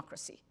secular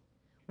democracy.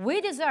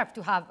 We deserve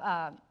to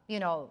have,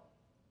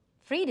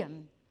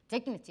 freedom,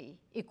 dignity,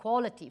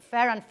 equality,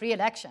 fair and free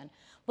election.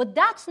 But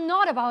that's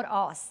not about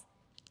us.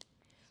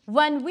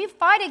 When we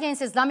fight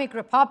against Islamic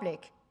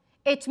Republic,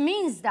 it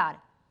means that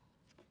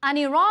an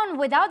Iran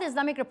without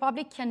Islamic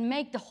Republic can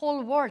make the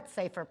whole world a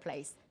safer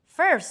place.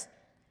 First,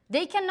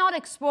 they cannot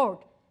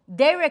export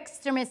their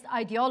extremist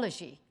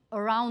ideology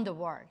around the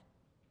world.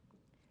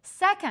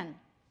 Second,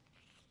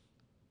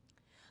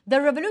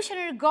 the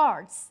Revolutionary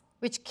Guards,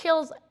 which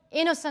kills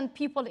innocent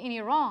people in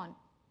Iran,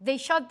 they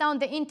shut down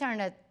the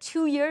internet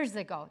 2 years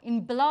ago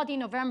in bloody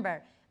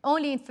November.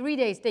 Only in 3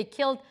 days, they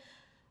killed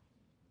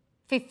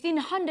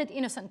 1,500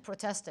 innocent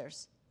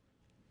protesters.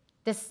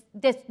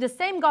 The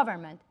same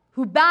government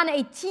who banned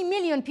 80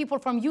 million people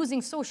from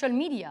using social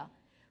media,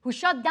 who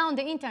shut down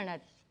the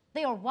internet,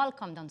 they are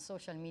welcomed on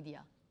social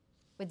media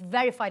with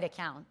verified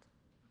account.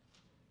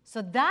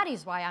 So that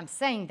is why I'm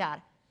saying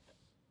that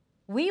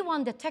we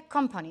want the tech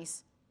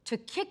companies to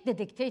kick the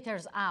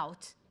dictators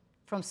out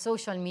from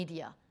social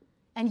media.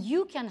 And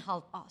you can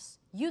help us.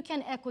 You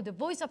can echo the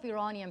voice of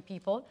Iranian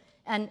people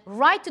and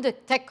write to the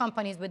tech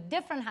companies with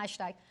different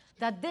hashtags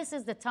that this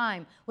is the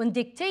time when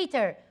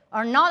dictators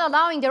are not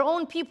allowing their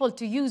own people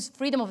to use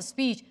freedom of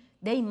speech.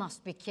 They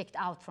must be kicked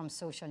out from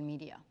social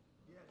media.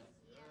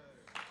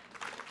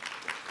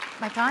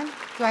 My time?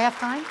 Do I have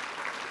time?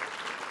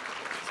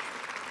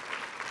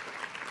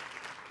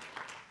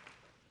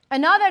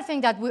 Another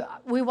thing that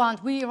we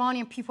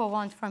Iranian people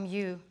want from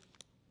you,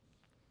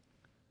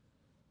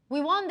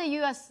 we want the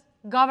US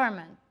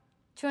government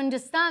to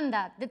understand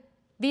that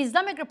the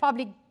Islamic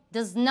Republic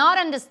does not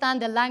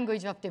understand the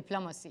language of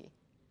diplomacy.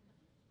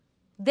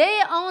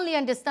 They only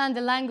understand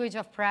the language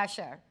of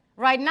pressure.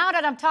 Right now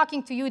that I'm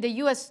talking to you, the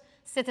US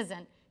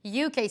citizen,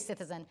 UK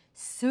citizen,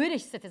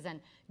 Swedish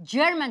citizen,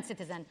 German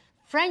citizen,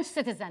 French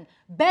citizen,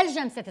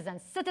 Belgian citizen,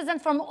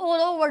 citizens from all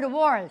over the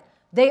world,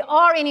 they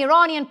are in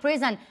Iranian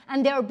prison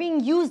and they are being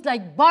used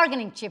like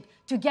bargaining chip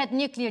to get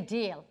nuclear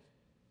deal.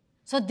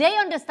 So they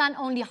understand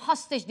only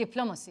hostage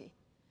diplomacy.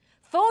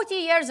 40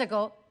 years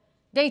ago,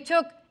 they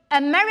took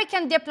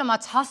American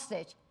diplomats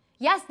hostage.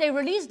 Yes, they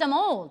released them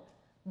all,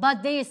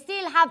 but they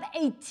still have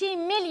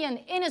 18 million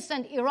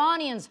innocent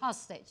Iranians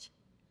hostage.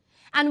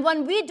 And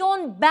when we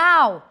don't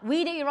bow,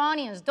 we the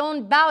Iranians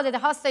don't bow to the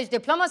hostage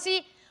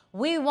diplomacy,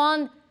 we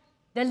want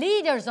the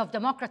leaders of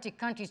democratic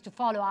countries to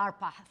follow our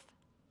path.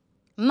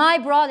 My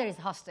brother is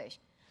hostage.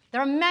 There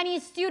are many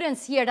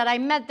students here that I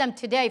met them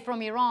today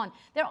from Iran.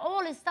 They're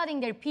all studying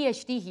their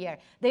PhD here.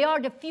 They are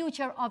the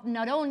future of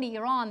not only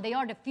Iran, they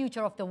are the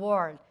future of the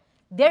world.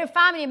 Their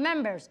family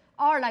members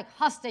are like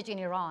hostage in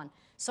Iran.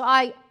 So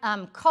I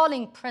am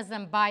calling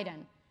President Biden,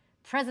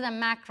 President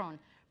Macron,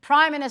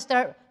 Prime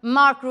Minister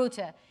Mark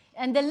Rutte,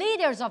 and the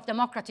leaders of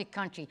democratic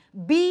country,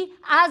 be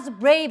as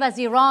brave as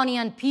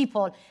Iranian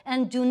people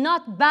and do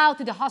not bow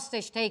to the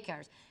hostage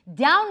takers.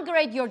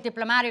 Downgrade your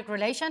diplomatic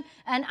relation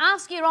and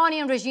ask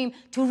Iranian regime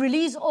to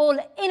release all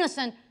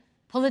innocent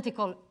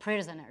political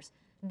prisoners.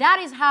 That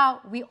is how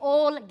we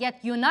all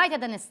get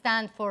united and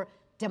stand for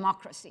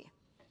democracy.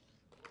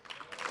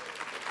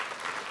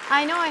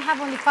 I know I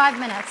have only 5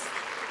 minutes.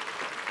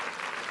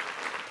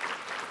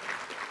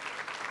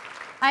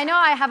 I know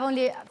I have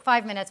only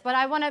 5 minutes, but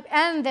I want to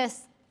end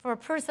this for a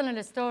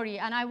personal story,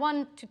 and I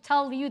want to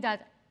tell you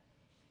that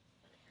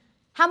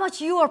how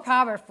much you are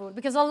powerful,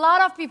 because a lot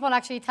of people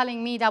actually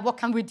telling me that what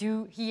can we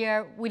do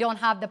here? We don't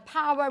have the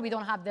power, we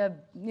don't have the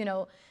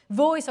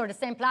voice or the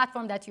same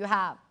platform that you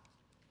have.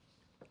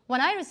 When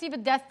I received a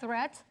death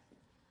threat,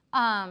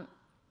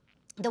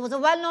 there was a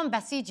well-known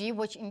Basiji,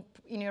 which in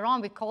Iran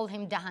we call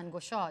him Dahan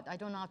Goshad. I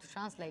don't know how to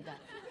translate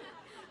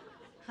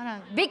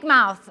that. Big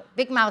mouth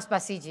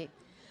Basiji.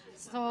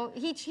 So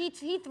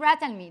he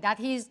threatened me that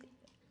he's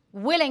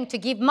willing to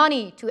give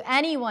money to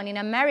anyone in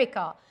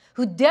America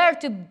who dare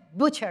to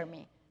butcher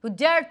me, who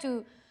dare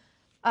to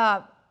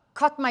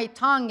cut my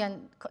tongue,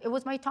 and it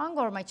was my tongue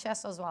or my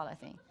chest as well, I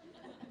think,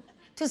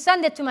 to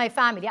send it to my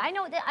family. I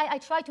know that I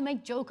try to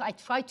make joke. I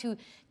try to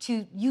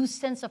use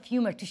sense of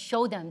humor to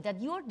show them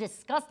that you're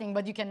disgusting,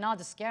 but you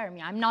cannot scare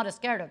me. I'm not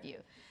scared of you.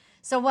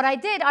 So what I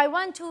did, I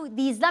went to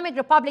the Islamic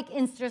Republic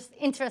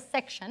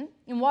intersection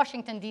in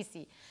Washington,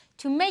 D.C.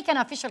 to make an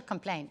official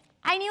complaint.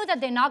 I knew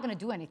that they're not going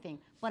to do anything,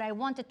 but I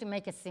wanted to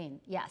make a scene,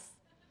 yes.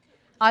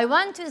 I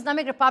went to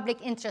Islamic Republic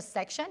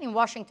intersection in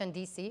Washington,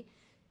 D.C.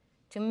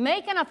 to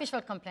make an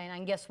official complaint,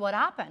 and guess what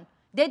happened?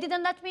 They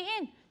didn't let me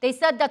in. They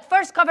said that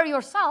first cover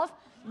yourself,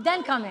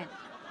 then come in.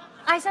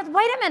 I said,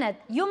 wait a minute,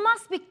 you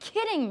must be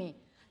kidding me.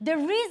 The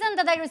reason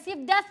that I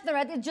received death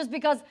threat is just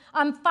because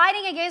I'm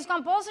fighting against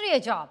compulsory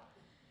hijab.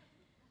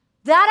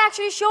 That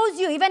actually shows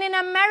you, even in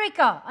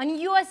America, on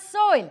US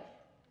soil,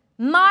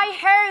 my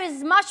hair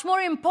is much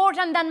more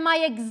important than my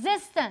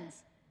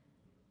existence.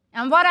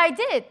 And what I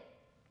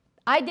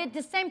did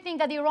the same thing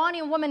that the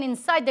Iranian women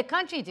inside the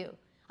country do.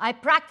 I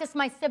practiced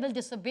my civil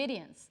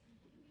disobedience.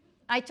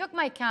 I took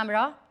my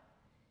camera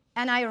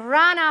and I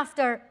ran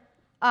after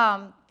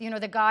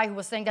the guy who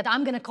was saying that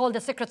I'm going to call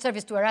the Secret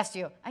Service to arrest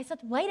you. I said,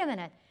 wait a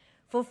minute.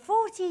 For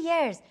 40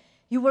 years,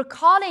 you were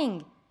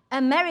calling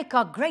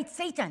America Great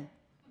Satan.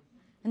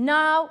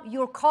 Now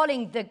you're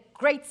calling the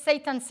Great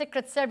Satan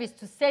Secret Service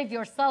to save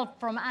yourself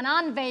from an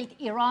unveiled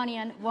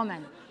Iranian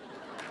woman.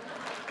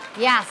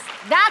 Yes,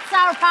 that's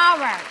our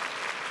power.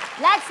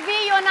 Let's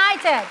be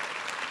united.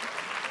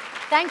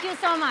 Thank you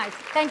so much.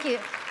 Thank you.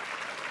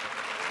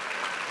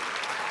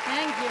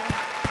 Thank you.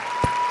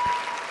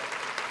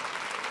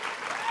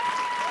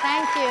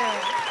 Thank you.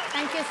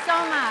 Thank you so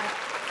much.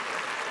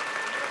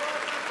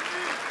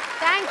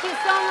 Thank you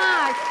so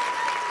much.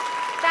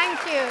 Thank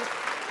you.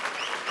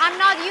 I'm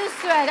not used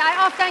to it. I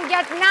often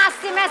get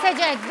nasty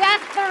messages,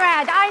 death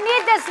threat. I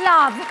need this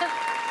love.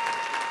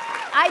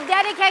 I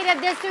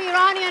dedicated this to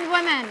Iranian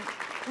women.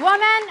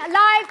 Women,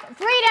 life,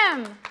 freedom.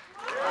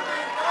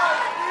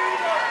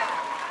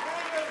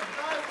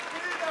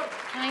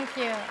 Thank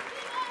you.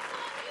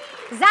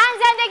 Zan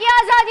zendegi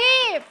azadi.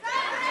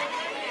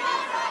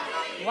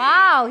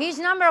 Wow, huge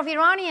number of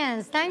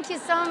Iranians. Thank you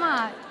so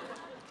much.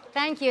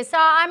 Thank you. So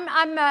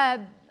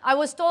I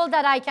was told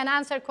that I can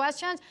answer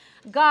questions.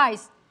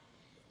 Guys,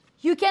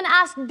 you can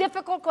ask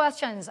difficult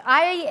questions.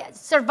 I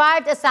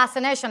survived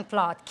assassination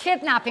plot,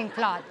 kidnapping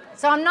plot.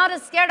 So I'm not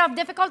scared of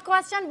difficult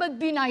questions, but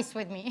be nice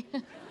with me.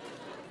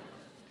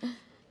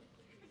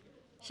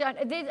 Sure.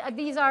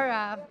 These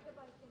are...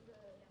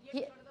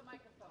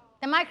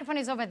 the microphone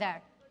is over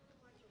there.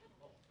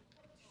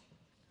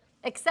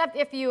 Except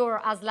if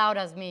you're as loud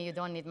as me, you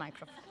don't need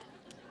microphone.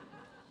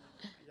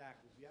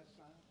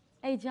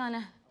 Hey,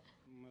 Jana.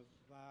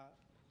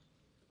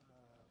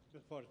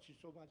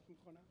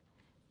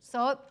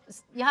 So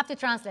you have to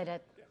translate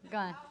it. Go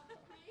ahead.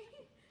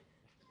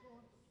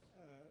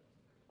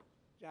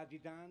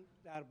 جدیداً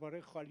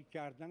درباره خالی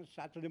کردن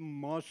سطل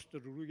ماست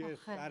روی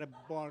سر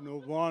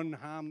بانوان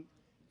هم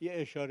یه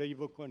اشاره‌ای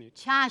بکنید.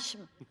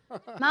 چشم.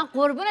 من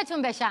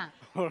قربونتون بشم.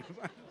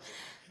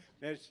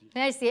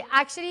 Merci.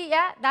 Actually,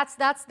 yeah,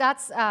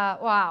 that's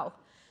wow.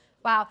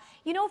 Wow.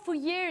 You know, for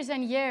years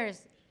and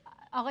years,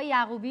 آقای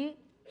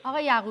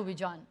یعقوبی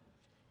جان,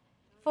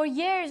 for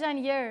years and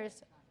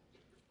years,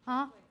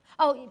 huh?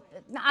 Oh,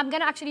 I'm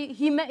going to actually,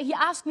 he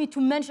asked me to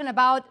mention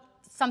about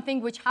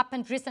something which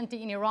happened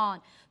recently in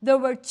Iran. There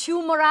were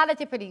 2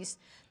 morality police.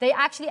 They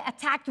actually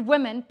attacked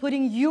women,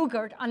 putting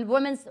yogurt on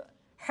women's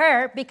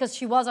hair because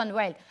she was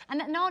unveiled.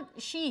 And not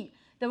she.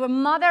 They were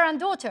mother and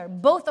daughter.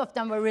 Both of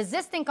them were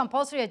resisting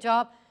compulsory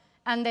hijab,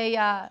 and they,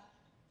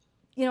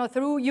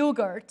 threw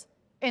yogurt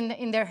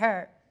in their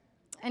hair.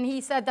 And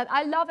he said that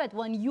I love it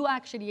when you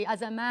actually,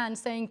 as a man,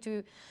 saying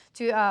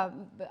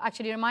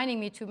actually reminding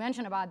me to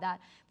mention about that.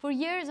 For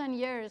years and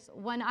years,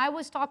 when I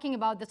was talking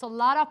about this, a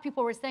lot of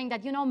people were saying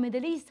that, you know,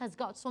 Middle East has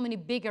got so many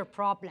bigger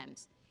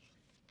problems.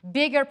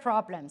 Bigger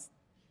problems.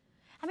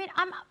 I mean,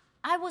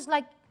 I was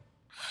like,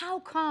 how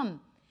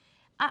come?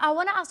 I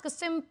want to ask a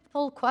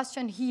simple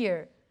question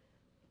here.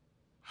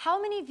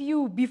 How many of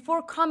you,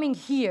 before coming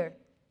here,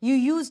 you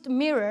used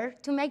mirror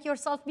to make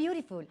yourself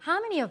beautiful?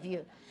 How many of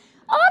you?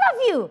 All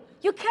of you.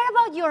 You care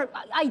about your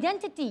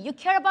identity. You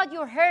care about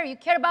your hair. You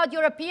care about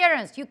your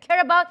appearance. You care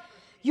about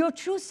your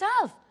true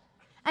self.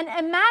 And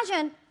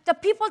imagine the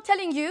people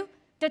telling you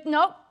that,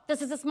 no,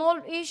 this is a small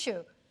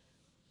issue.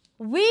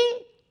 We,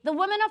 the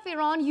women of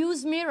Iran,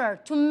 use mirror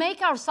to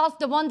make ourselves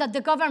the one that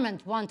the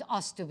government wants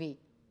us to be.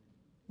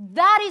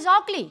 That is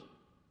ugly.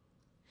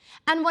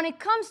 And when it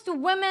comes to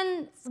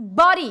women's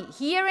body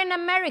here in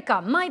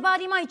America, my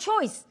body, my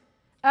choice,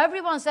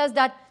 everyone says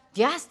that,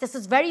 yes, this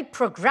is very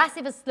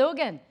progressive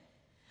slogan.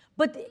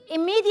 But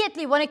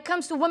immediately when it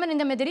comes to women in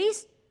the Middle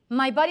East,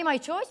 my body, my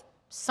choice,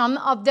 some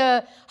of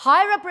the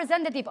high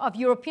representative of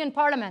European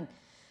Parliament,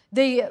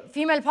 the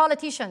female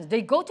politicians,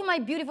 they go to my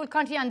beautiful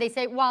country and they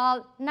say,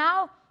 well,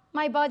 now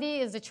my body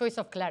is the choice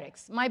of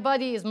clerics. My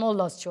body is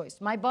mullah's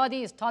choice. My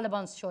body is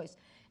Taliban's choice.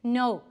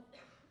 No.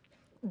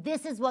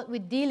 This is what we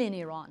deal in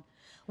Iran.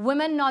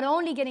 Women not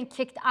only getting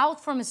kicked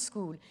out from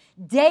school,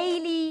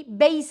 daily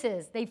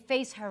basis, they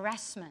face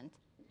harassment,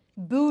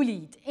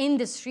 bullied in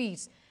the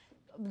streets.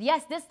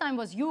 Yes, this time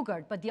was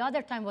yogurt, but the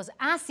other time was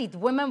acid.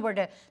 Women were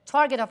the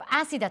target of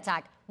acid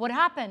attack. What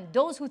happened?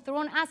 Those who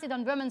thrown acid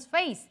on women's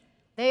face,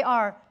 they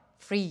are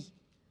free.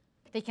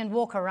 They can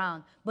walk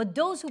around. But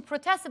those who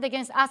protested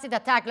against acid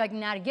attack, like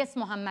Narges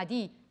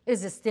Mohammadi,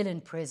 is still in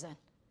prison.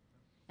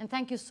 And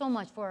thank you so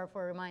much for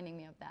reminding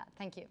me of that.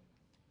 Thank you.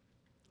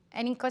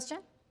 Any question?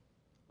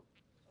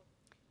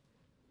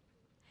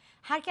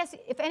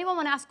 If anyone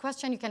want to ask a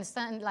question, you can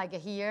stand like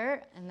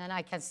here, and then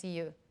I can see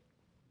you.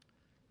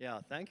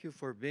 Yeah, thank you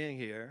for being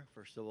here,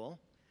 first of all.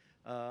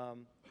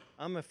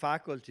 I'm a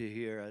faculty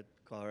here at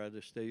Colorado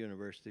State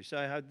University, so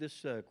I have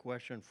this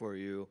question for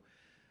you.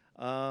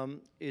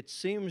 It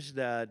seems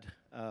that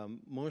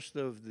most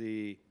of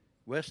the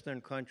Western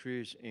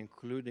countries,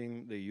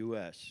 including the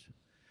US,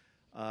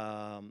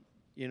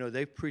 you know,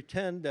 they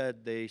pretend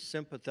that they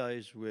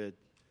sympathize with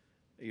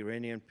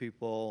Iranian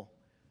people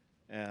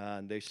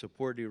and they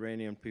support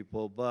Iranian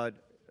people, but,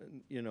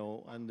 you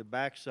know, on the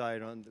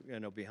backside, you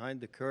know, behind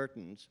the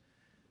curtains,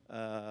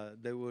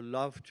 they would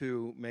love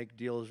to make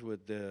deals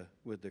with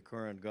the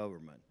current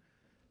government.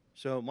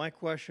 So my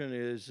question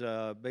is,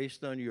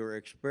 based on your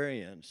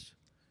experience,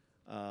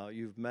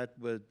 you've met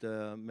with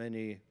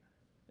many,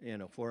 you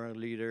know, foreign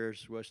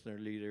leaders,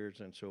 Western leaders,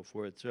 and so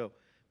forth. So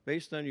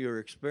based on your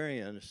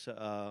experience,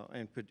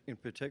 and in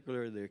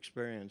particular the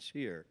experience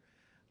here,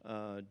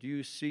 do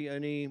you see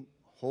any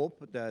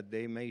hope that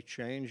they may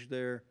change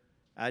their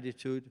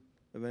attitude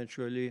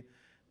eventually?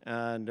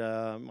 And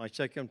my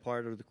second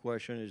part of the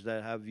question is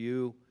that, have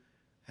you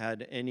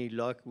had any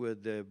luck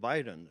with the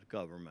Biden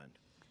government?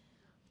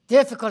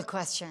 Difficult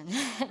question.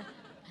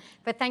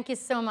 But thank you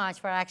so much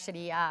for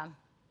actually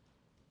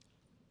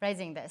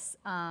raising this.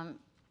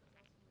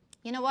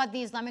 You know what?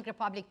 The Islamic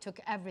Republic took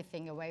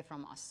everything away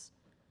from us.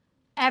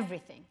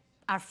 Everything.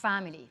 Our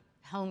family,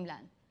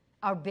 homeland,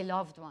 our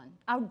beloved one,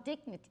 our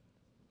dignity.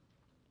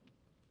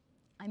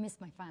 I miss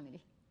my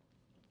family.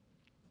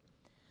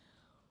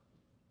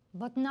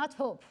 But not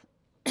hope.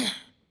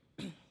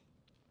 Can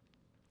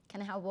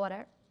I have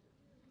water?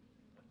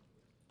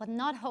 But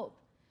not hope.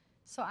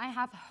 So I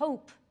have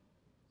hope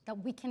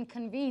that we can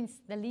convince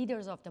the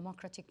leaders of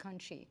democratic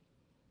country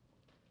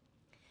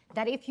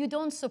that if you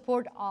don't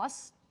support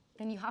us,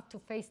 then you have to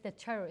face the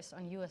terrorists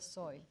on US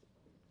soil.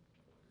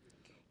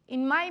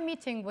 In my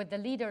meeting with the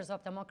leaders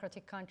of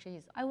democratic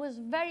countries, I was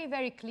very,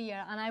 very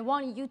clear, and I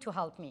want you to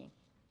help me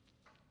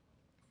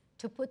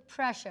to put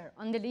pressure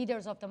on the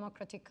leaders of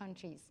democratic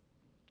countries.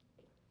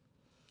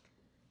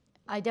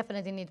 I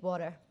definitely need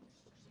water.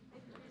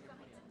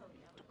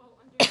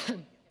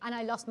 And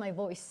I lost my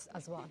voice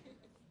as well.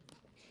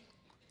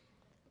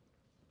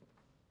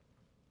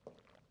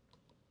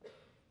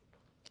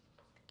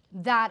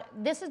 That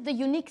this is the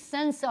unique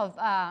sense of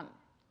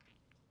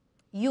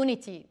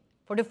unity.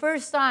 For the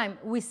first time,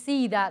 we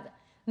see that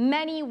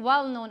many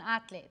well-known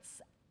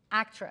athletes,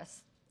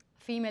 actresses,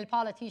 female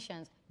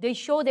politicians, they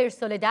show their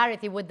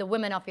solidarity with the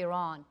women of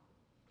Iran.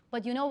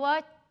 But you know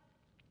what?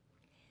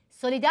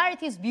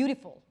 Solidarity is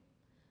beautiful,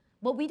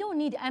 but we don't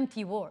need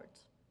empty words.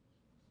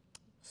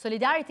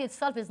 Solidarity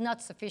itself is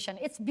not sufficient.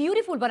 It's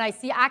beautiful, but I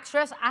see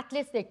actresses,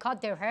 athletes, they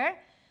cut their hair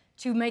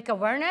to make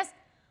awareness.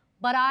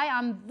 But I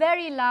am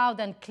very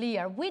loud and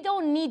clear. We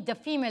don't need the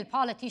female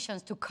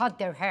politicians to cut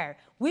their hair.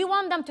 We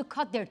want them to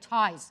cut their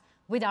ties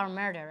with our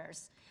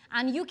murderers.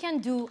 And you can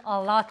do a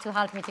lot to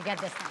help me to get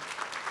this done.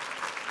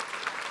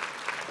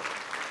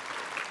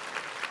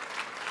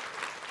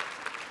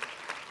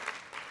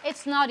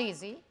 It's not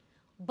easy,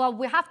 but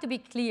we have to be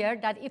clear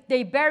that if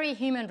they bury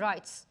human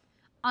rights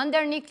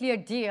under nuclear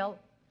deal,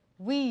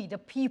 we, the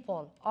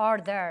people, are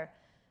there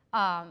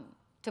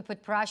to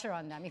put pressure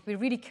on them if we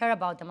really care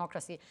about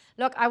democracy.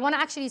 Look, I want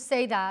to actually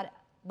say that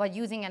by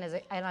using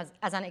it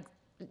as an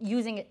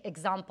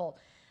example.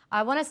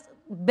 I want to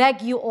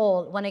beg you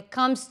all, when it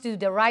comes to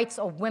the rights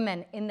of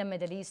women in the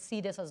Middle East,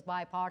 see this as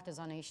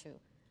bipartisan issue.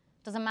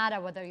 It doesn't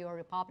matter whether you're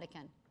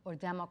Republican or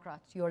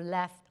Democrat, you're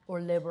left or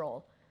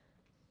liberal.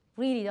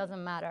 Really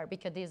doesn't matter,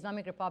 because the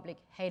Islamic Republic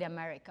hate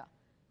America.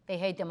 They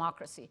hate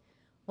democracy.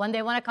 When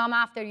they want to come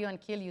after you and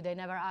kill you, they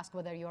never ask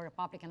whether you're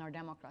Republican or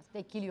Democrat.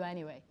 They kill you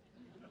anyway.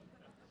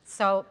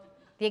 So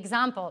the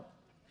example,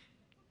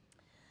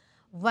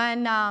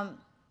 when I'm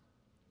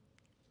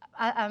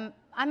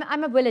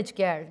a village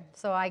girl,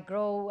 so I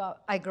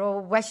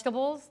grow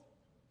vegetables,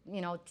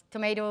 you know,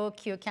 tomato,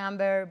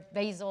 cucumber,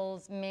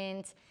 basils,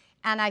 mint,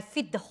 and I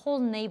feed the whole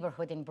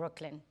neighborhood in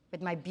Brooklyn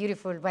with my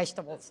beautiful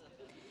vegetables.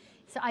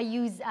 So I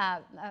use,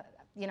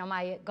 you know,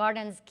 my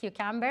garden's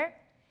cucumber.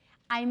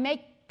 I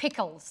make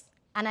pickles,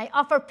 and I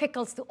offer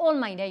pickles to all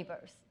my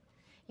neighbors.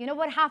 You know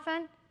what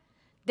happened?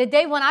 The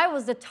day when I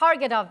was the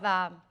target of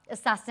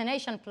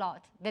assassination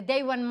plot, the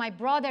day when my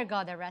brother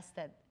got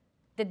arrested,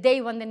 the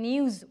day when the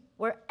news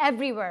were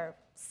everywhere,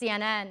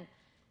 CNN,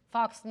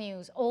 Fox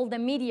News, all the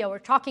media were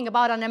talking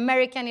about an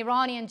American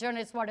Iranian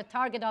journalist who were the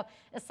target of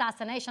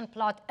assassination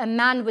plot. A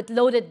man with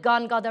loaded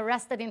gun got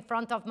arrested in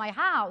front of my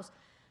house.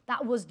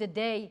 That was the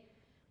day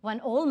when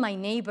all my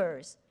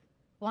neighbors,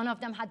 one of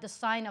them had the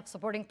sign of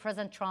supporting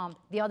President Trump,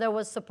 the other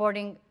was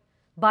supporting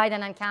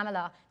Biden and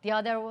Kamala, the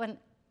other one,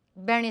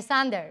 Bernie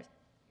Sanders.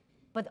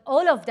 But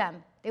all of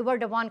them, they were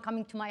the one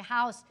coming to my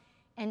house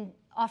and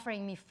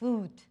offering me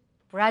food,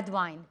 red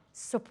wine,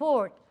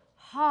 support,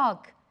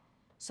 hug.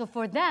 So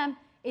for them,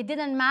 it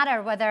didn't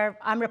matter whether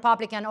I'm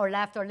Republican or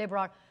left or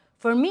liberal.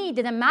 For me, it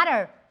didn't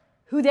matter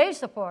who they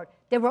support.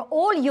 They were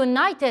all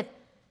united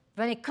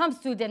when it comes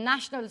to the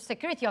national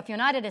security of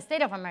United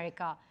States of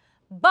America.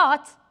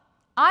 But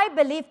I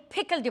believe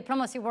pickle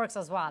diplomacy works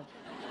as well.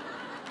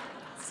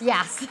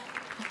 Yes.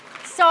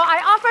 So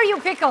I offer you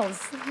pickles.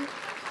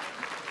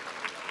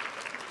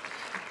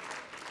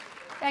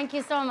 Thank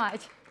you so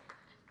much.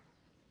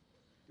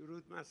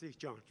 درود مسیح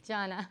جان.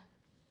 جانم.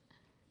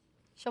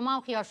 شما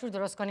هم خیارشور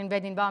درست کنین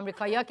بدین به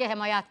آمریکایی‌ها که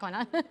حمایت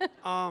کنن.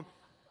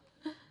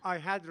 I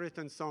had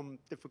written some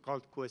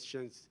difficult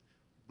questions,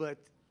 but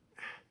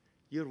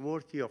you're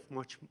worthy of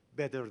much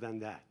better than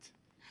that.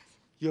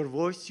 Your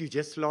voice, you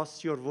just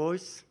lost your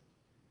voice.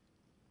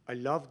 I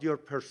loved your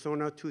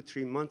persona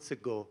 2-3 months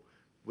ago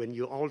when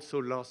you also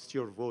lost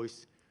your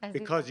voice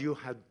because you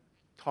had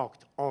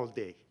talked all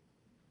day.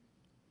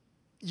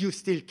 You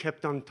still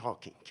kept on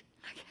talking.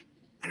 Okay.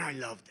 And I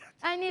love that.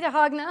 I need a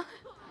hug now.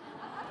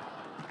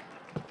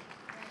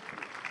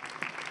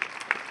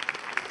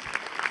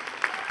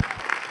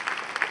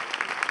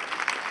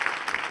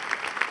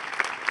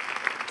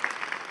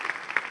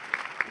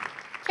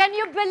 Can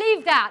you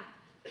believe that?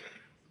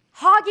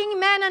 Hugging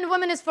men and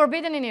women is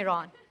forbidden in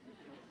Iran.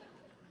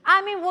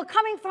 I mean, we're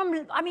coming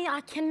from,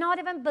 I cannot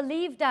even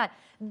believe that.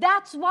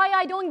 That's why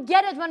I don't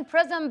get it when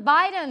President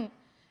Biden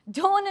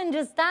don't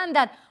understand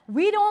that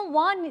we don't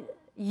want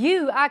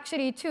you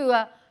actually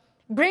to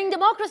bring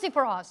democracy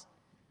for us.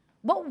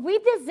 But we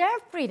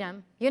deserve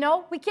freedom, you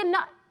know? We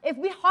cannot, if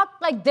we hug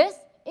like this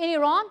in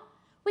Iran,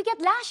 we get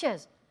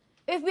lashes.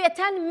 If we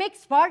attend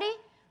mixed party,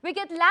 we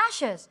get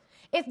lashes.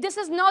 If this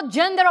is not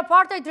gender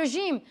apartheid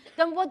regime,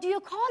 then what do you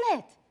call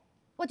it?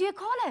 What do you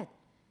call it?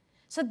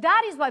 So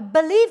that is why,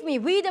 believe me,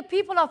 we the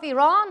people of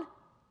Iran,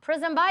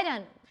 President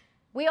Biden,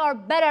 we are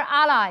better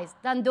allies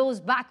than those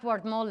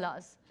backward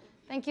mullahs.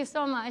 Thank you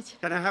so much.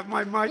 Can I have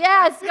my mic?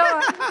 Yes, go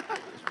on.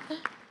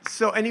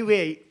 So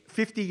anyway,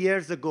 50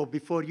 years ago,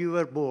 before you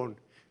were born,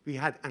 we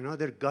had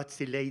another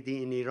gutsy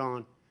lady in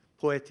Iran,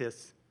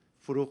 poetess,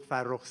 Forough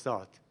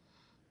Farrokhzad.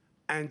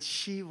 And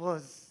she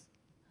was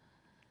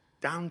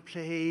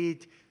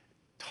downplayed,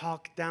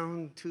 talked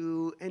down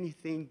to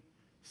anything,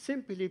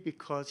 simply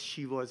because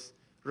she was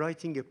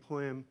writing a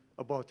poem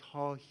about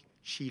how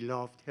she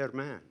loved her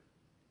man.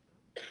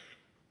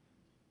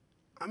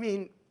 I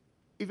mean,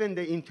 even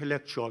the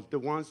intellectual, the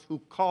ones who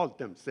called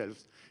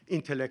themselves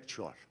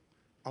intellectual.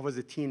 I was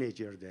a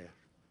teenager there,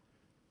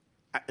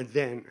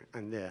 then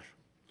and there.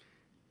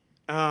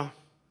 I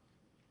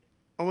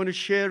want to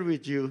share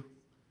with you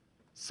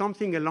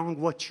something along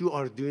what you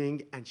are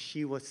doing, and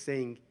she was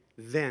saying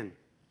then.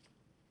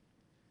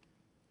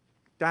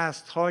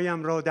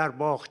 دستهایم را در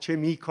باغچه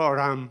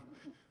میکارم،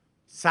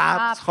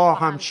 سبز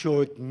خواهم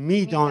شد،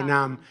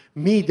 میدانم،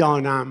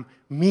 میدانم،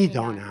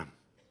 میدانم.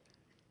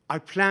 I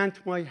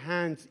plant my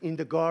hands in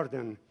the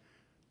garden.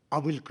 I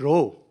will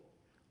grow.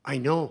 I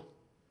know,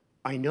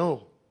 I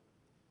know,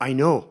 I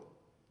know.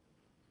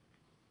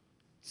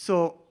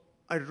 So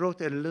I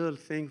wrote a little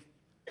thing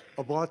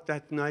about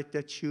that night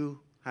that you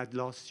had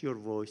lost your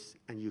voice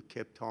and you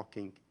kept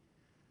talking.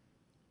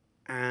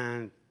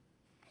 And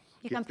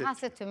you can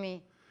pass it to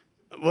me.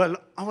 Well,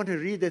 I want to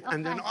read it,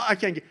 and then I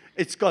can.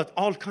 It's got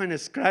all kind of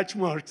scratch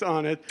marks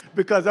on it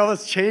because I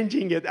was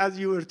changing it as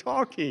you were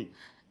talking.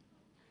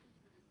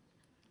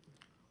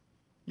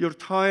 Your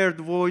tired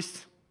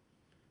voice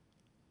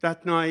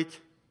that night,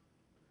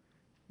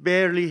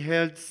 barely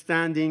held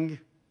standing,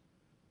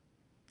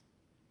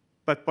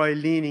 but by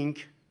leaning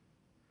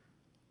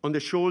on the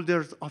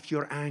shoulders of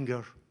your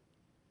anger,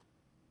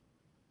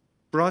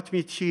 brought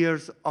me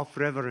tears of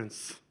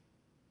reverence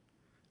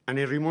and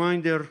a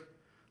reminder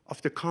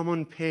of the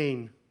common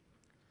pain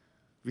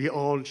we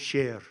all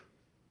share.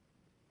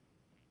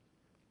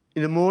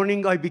 In the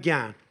morning, I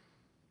began.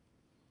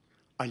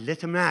 I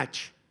lit a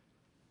match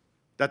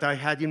that I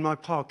had in my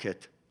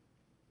pocket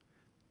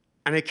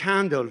and a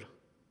candle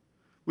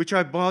which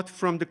I bought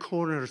from the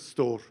corner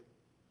store,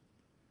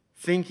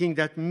 thinking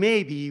that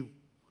maybe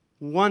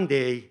one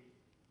day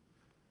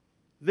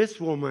this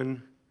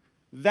woman,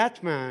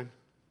 that man,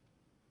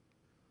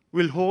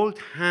 will hold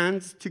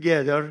hands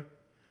together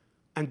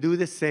and do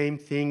the same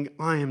thing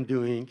I am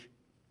doing.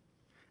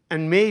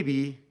 And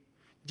maybe,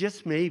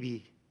 just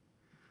maybe,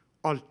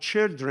 our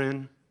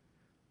children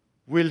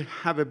will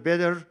have a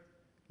better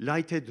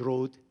lighted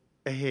road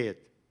ahead.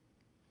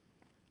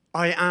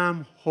 I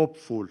am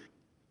hopeful.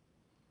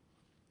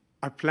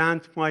 I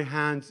plant my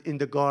hands in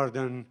the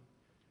garden.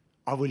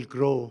 I will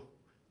grow.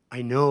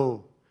 I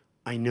know,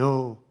 I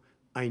know,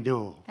 I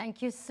know.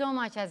 Thank you so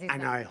much, Aziza.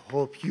 And I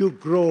hope you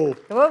grow.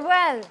 We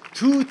will.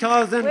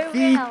 2,000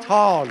 feet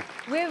tall.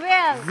 We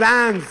will.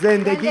 Zan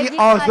Zindagi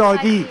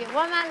Azadi.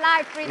 Woman,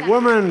 life, freedom.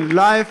 Woman,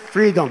 life,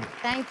 freedom.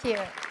 Thank you.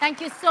 Thank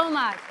you so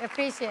much.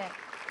 Appreciate it.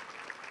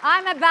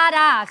 I'm a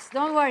badass.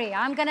 Don't worry.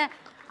 I'm gonna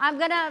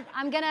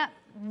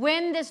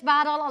win this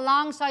battle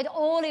alongside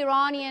all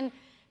Iranian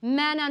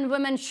men and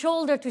women,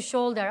 shoulder to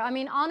shoulder. I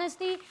mean,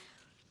 honestly,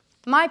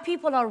 my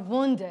people are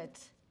wounded,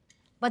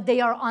 but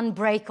they are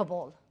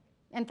unbreakable.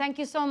 And thank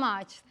you so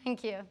much.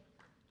 Thank you.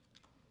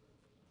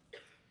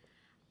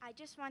 I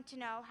just want to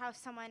know how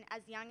someone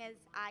as young as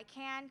I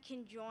can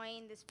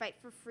join this fight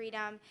for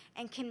freedom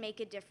and can make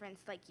a difference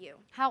like you.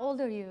 How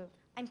old are you?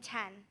 I'm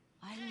 10.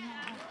 I know.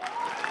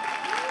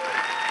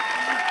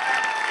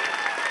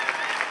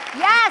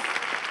 Yes!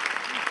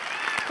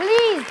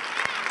 Please,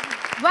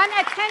 when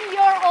a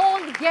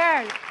 10-year-old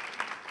girl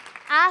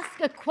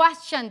asks a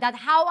question that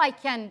how I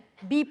can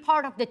be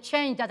part of the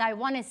change that I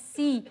want to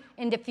see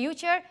in the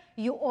future,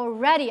 you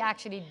already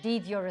actually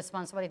did your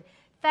responsibility.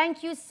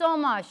 Thank you so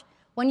much.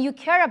 When you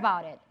care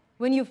about it,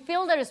 when you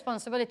feel the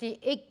responsibility,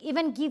 it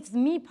even gives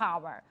me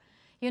power.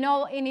 You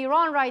know, in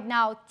Iran right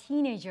now,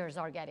 teenagers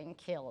are getting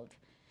killed.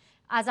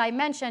 As I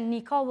mentioned,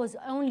 Nika was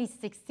only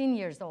 16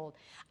 years old.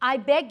 I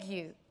beg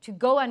you to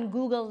go and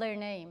Google their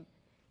name,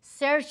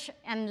 search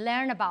and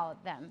learn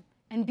about them,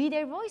 and be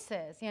their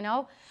voices, you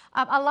know?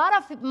 A lot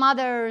of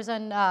mothers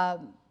and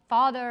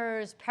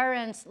fathers,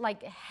 parents,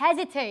 like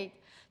hesitate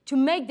to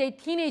make their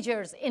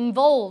teenagers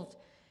involved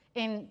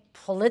in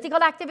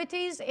political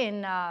activities,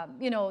 in,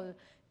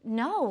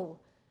 no.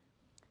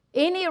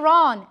 In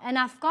Iran and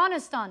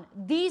Afghanistan,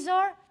 these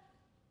are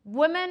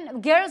women,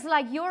 girls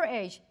like your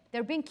age,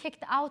 they're being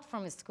kicked out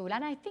from school.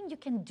 And I think you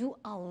can do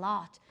a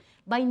lot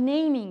by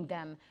naming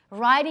them,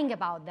 writing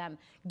about them,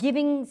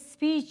 giving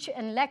speech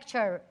and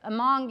lecture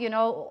among,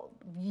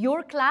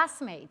 your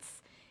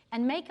classmates,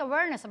 and make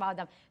awareness about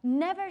them.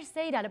 Never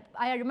say that.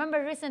 I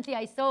remember recently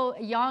I saw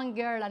a young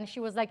girl and she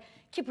was like,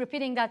 keep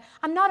repeating that,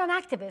 I'm not an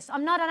activist,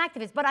 I'm not an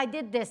activist, but I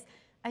did this.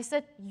 I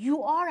said,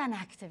 you are an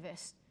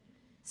activist.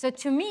 So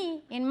to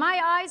me, in my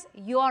eyes,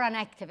 you are an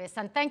activist.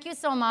 And thank you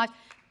so much.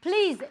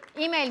 Please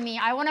email me.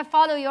 I want to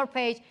follow your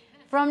page.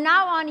 From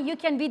now on, you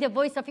can be the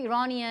voice of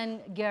Iranian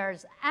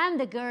girls and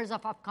the girls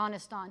of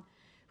Afghanistan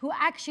who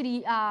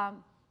actually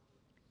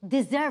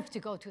deserve to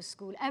go to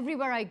school.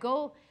 Everywhere I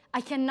go,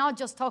 I cannot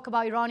just talk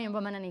about Iranian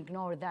women and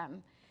ignore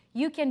them.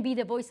 You can be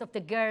the voice of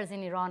the girls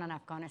in Iran and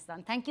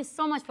Afghanistan. Thank you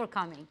so much for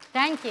coming.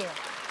 Thank you.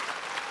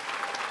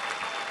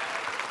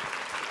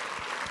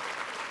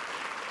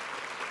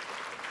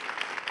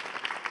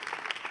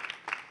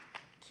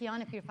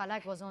 Kiana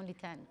Pirfalak was only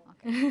 10.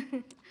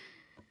 Okay.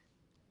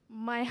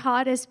 My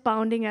heart is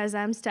pounding as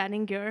I'm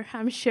standing here.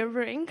 I'm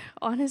shivering,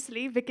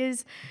 honestly,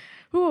 because,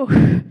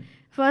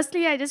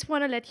 firstly, I just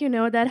want to let you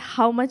know that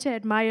how much I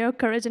admire your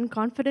courage and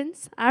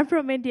confidence. I'm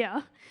from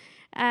India,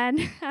 and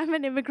I'm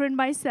an immigrant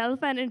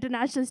myself, an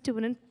international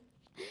student.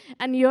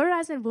 And you're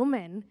as a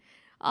woman,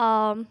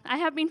 I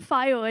have been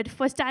fired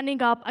for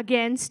standing up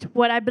against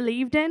what I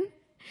believed in,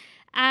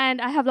 and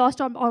I have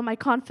lost all my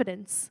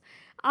confidence.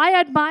 I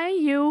admire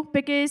you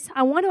because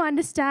I want to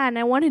understand,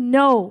 I want to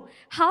know,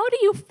 how do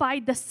you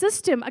fight the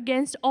system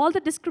against all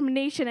the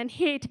discrimination and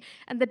hate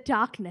and the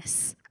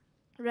darkness,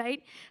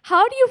 right?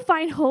 How do you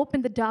find hope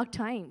in the dark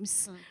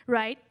times,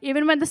 right?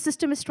 Even when the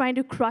system is trying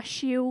to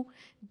crush you,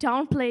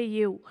 downplay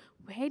you,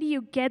 where do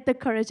you get the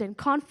courage and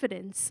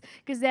confidence?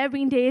 Because there have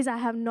been days I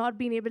have not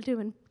been able to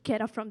even get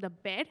up from the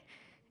bed.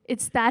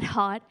 It's that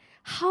hard.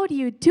 How do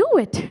you do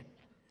it?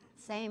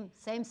 Same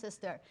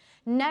sister.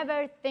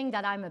 Never think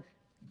that I'm a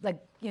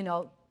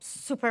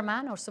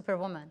Superman or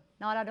Superwoman.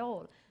 Not at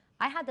all.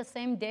 I had the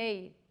same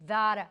day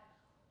that,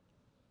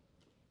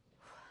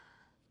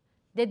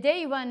 the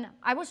day when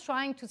I was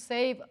trying to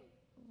save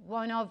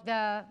one of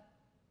the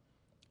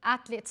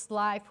athletes'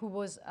 life who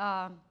was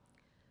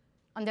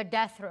under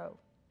death row.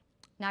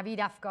 Naveed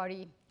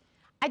Afghari.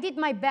 I did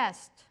my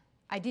best.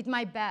 I did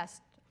my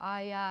best.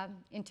 I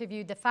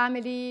interviewed the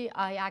family.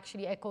 I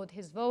actually echoed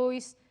his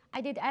voice.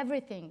 I did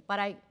everything, but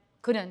I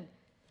couldn't.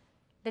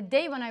 The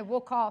day when I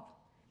woke up,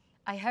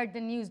 I heard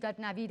the news that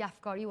Naveed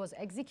Afghari was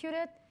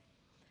executed.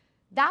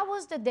 That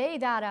was the day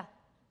that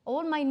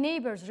all my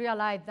neighbors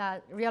realized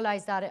that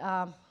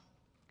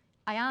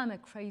I am a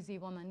crazy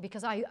woman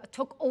because I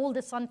took all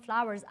the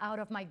sunflowers out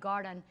of my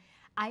garden.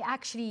 I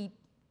actually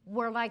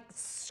were like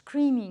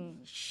screaming,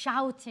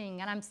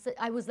 shouting, and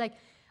I was like,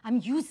 I'm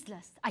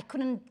useless. I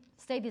couldn't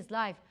save his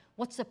life.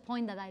 What's the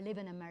point that I live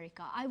in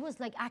America? I was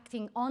like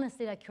acting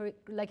honestly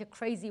like a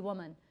crazy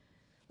woman,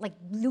 like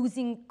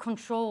losing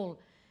control.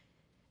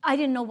 I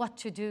didn't know what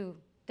to do.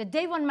 The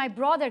day when my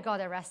brother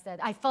got arrested,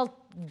 I felt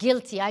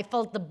guilty. I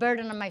felt the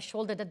burden on my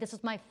shoulder that this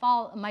is my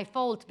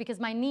fault because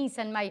my niece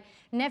and my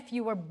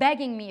nephew were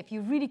begging me, if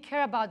you really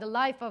care about the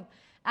life of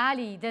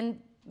Ali,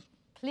 then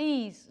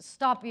please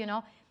stop, you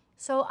know.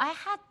 So I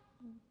had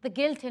the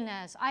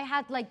guiltiness.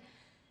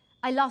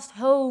 I lost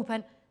hope.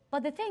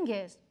 But the thing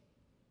is,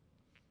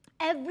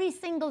 every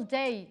single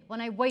day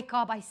when I wake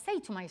up, I say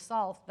to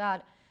myself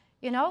that,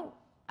 you know,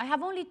 I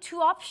have only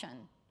two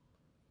options.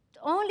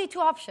 Only two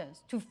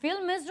options, to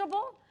feel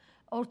miserable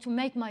or to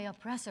make my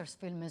oppressors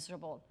feel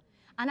miserable.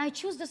 And I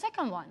choose the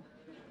second one,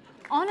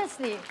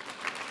 honestly.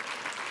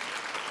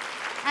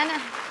 And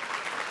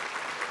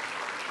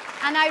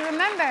I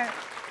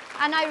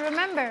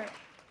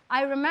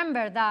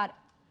remember that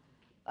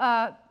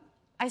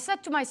I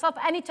said to myself,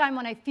 anytime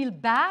when I feel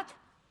bad,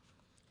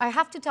 I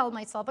have to tell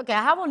myself, okay,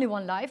 I have only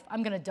one life.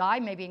 I'm going to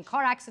die, maybe in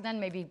car accident,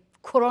 maybe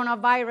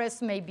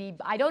coronavirus, maybe,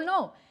 I don't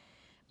know.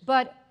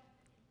 But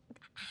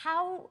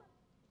how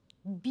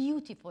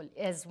beautiful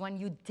is when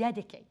you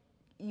dedicate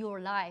your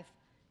life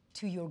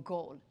to your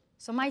goal.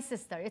 So my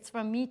sister, it's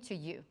from me to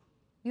you.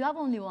 You have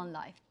only one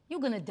life. You're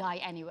going to die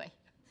anyway.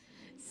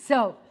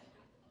 So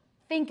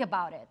think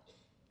about it.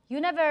 You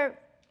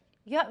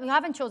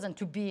haven't chosen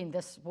to be in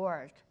this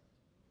world.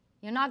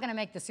 You're not going to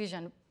make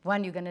decision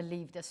when you're going to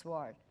leave this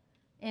world.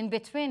 In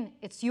between,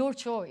 it's your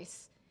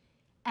choice.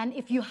 And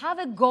if you have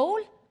a goal,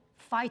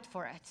 fight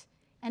for it.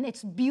 And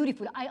it's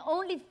beautiful. I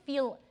only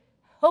feel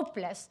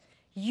hopeless,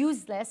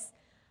 useless,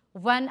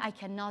 when I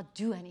cannot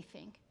do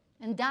anything.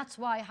 And that's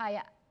why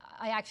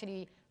I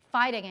actually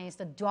fight against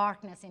the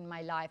darkness in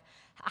my life,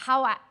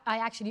 how I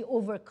actually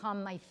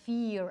overcome my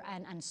fear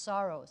and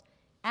sorrows.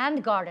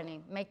 And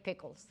gardening, make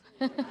pickles.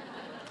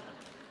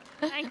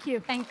 Thank you.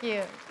 Thank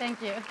you.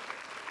 Thank you.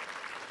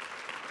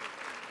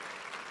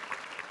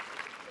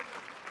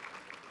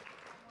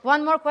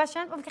 One more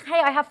question? Hey,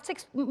 I have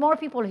 6 more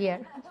people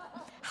here.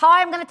 How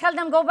I'm going to tell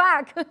them go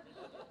back?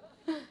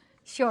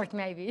 Short,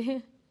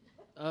 maybe.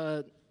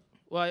 Well,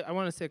 I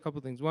want to say a couple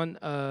things. One,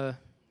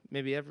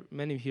 maybe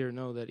many here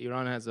know that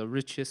Iran has a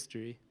rich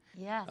history,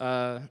 yes.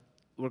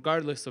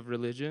 Regardless of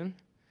religion.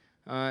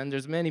 And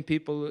there's many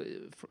people,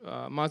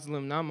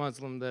 Muslim,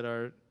 non-Muslim, that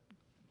are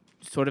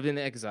sort of in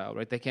exile,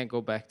 right? They can't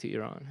go back to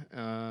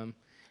Iran.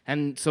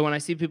 And so when I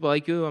see people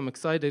like you, I'm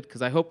excited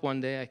because I hope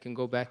one day I can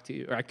go back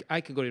to, or I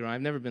can go to Iran.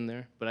 I've never been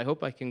there, but I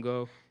hope I can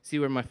go see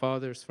where my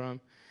father's from.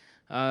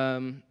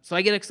 So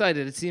I get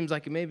excited. It seems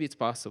like maybe it's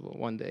possible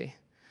one day.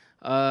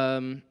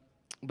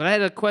 But I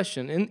had a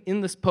question.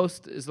 In this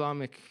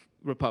post-Islamic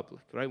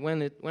republic, right?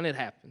 When it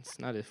happens,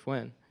 not if,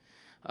 when.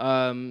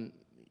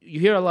 You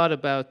hear a lot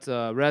about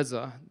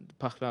Reza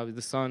Pahlavi,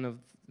 the son of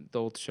the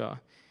old Shah,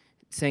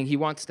 saying he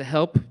wants to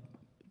help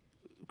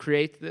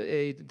create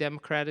a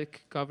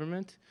democratic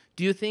government.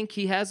 Do you think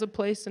he has a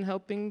place in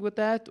helping with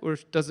that, or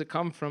does it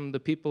come from the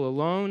people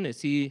alone?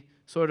 Is he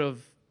sort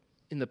of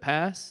in the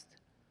past?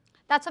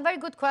 That's a very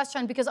good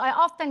question, because I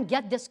often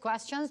get these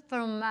questions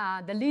from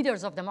the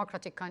leaders of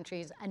democratic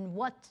countries and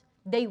what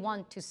they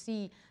want to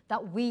see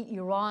that we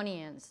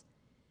Iranians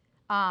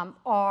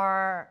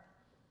are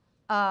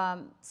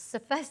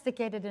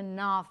sophisticated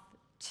enough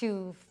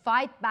to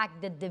fight back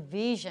the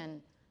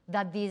division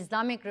that the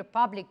Islamic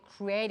Republic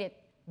created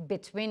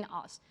between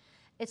us.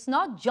 It's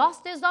not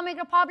just the Islamic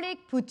Republic.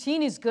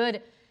 Putin is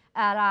good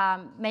at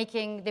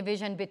making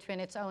division between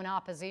its own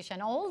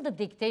opposition. All the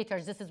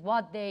dictators, this is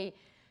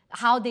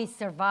how they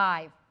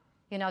survive,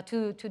 you know,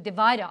 to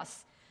divide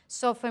us.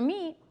 So for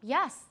me,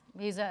 yes,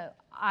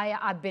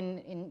 I've been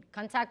in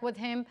contact with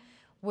him.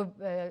 We've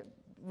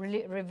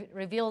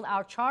revealed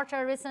our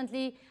charter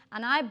recently,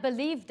 and I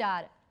believe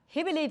that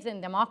he believes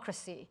in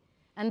democracy,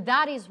 and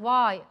that is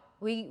why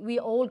we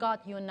all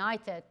got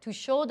united to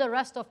show the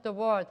rest of the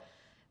world.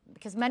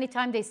 Because many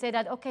times they say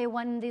that, okay,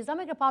 when the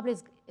Islamic Republic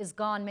is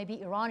gone,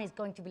 maybe Iran is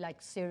going to be like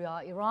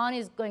Syria, Iran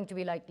is going to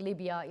be like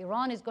Libya,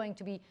 Iran is going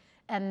to be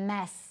a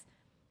mess.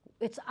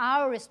 It's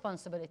our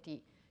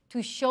responsibility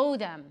to show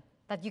them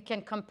that you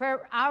can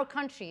compare our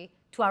country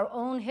to our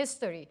own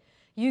history.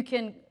 You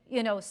can,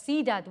 you know,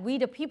 see that we,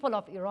 the people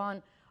of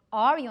Iran,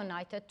 are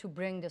united to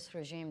bring this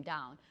regime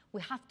down.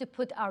 We have to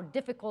put our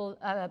difficult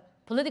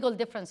political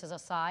differences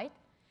aside,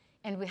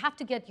 and we have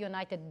to get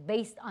united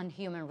based on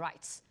human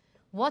rights.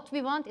 What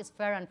we want is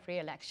fair and free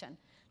election.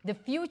 The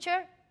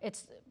future,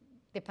 it's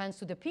depends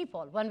to the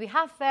people. When we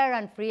have fair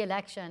and free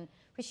election,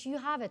 which you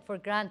have it for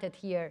granted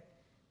here,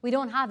 we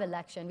don't have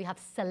election, we have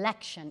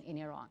selection in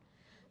Iran.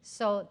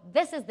 So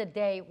this is the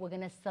day we're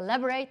going to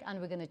celebrate and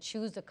we're going to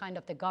choose the kind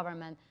of the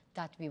government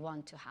that we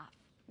want to have.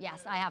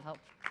 Yes, I have hope.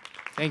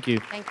 Thank you.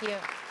 Thank you.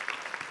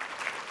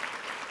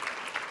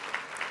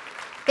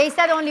 They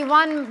said only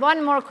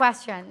one more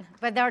question,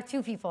 but there are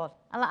two people.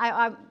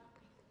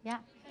 Yeah.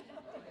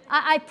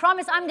 I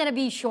promise I'm going to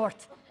be short.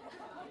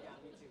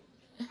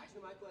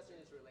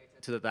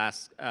 To the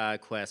last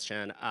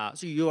question,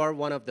 so you are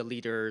one of the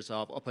leaders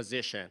of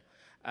opposition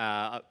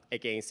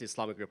against the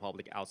Islamic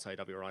Republic outside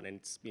of Iran, and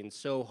it's been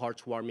so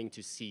heartwarming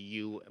to see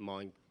you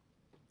among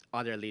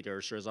other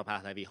leaders, Reza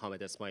Pahlavi,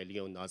 Hamed Esmaili,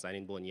 and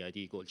Nazanin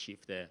Boniadi,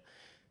 Golshifte,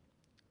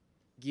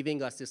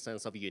 giving us this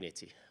sense of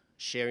unity,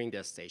 sharing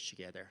the stage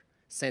together,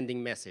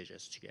 sending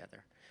messages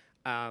together.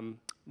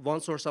 One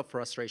source of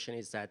frustration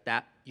is that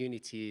that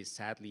unity is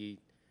sadly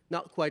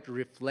not quite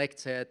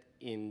reflected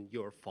in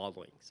your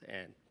followings,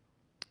 and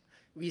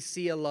we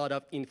see a lot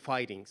of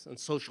infightings on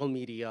social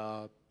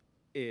media.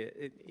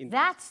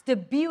 That's the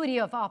beauty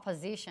of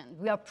opposition.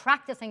 We are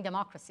practicing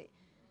democracy.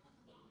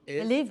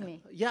 Believe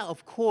me. Yeah,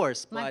 of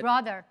course. My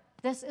brother,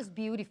 this is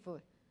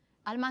beautiful.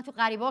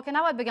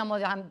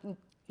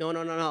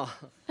 No.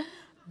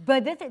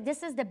 But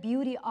this is the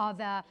beauty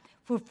of,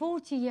 for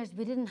 40 years,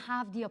 we didn't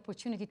have the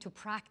opportunity to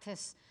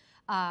practice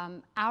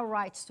our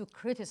rights to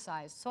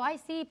criticize. So I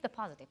see the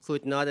positives.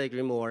 Could not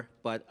agree more,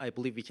 but I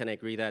believe we can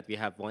agree that we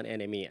have one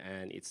enemy,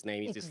 and its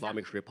name is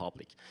Islamic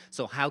Republic.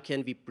 So how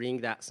can we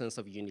bring that sense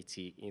of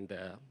unity in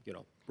the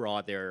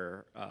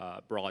broader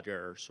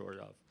sort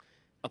of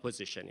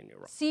opposition in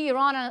Iran? See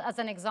Iran as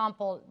an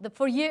example.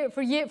 For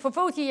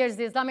 40 years,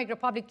 the Islamic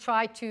Republic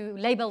tried to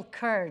label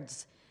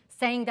Kurds,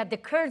 saying that the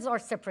Kurds are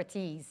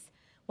separatists.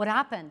 What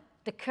happened?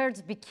 The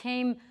Kurds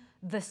became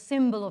the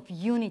symbol of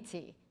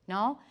unity,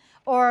 no?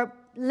 Or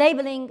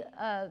labeling,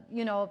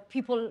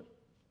 people,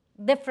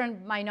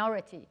 different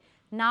minority.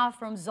 Now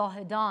from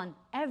Zahedan,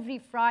 every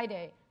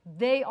Friday,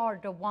 they are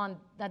the one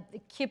that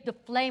keep the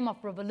flame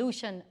of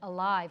revolution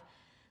alive.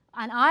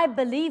 And I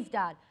believe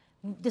that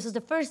this is the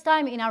first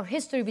time in our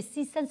history we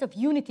see sense of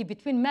unity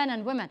between men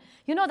and women.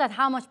 You know that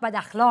how much bad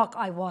akhlaq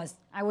I was.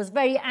 I was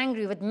very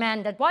angry with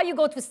men that why you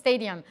go to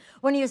stadium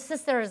when your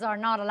sisters are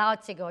not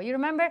allowed to go. You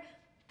remember?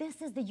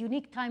 This is the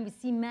unique time we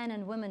see men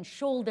and women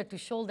shoulder to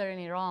shoulder in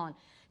Iran.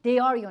 They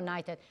are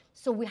united.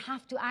 So we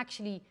have to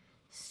actually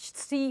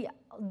see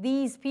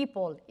these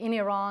people in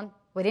Iran,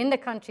 within the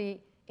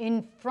country,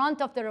 in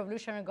front of the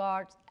Revolutionary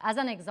Guards as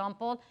an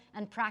example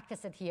and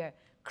practice it here.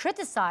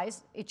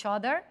 Criticize each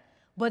other,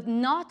 but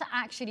not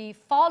actually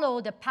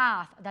follow the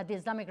path that the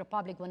Islamic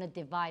Republic want to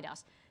divide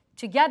us.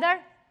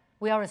 Together,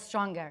 we are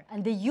stronger.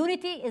 And the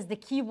unity is the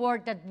key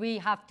word that we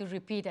have to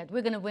repeat it.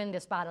 We're going to win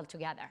this battle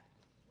together.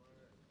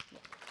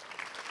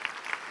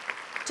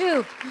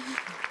 Two.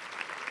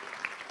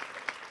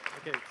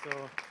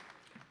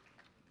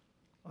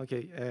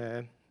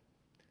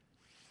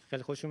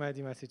 خیلی خوش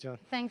اومدی مسیح جان.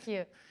 Thank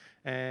you.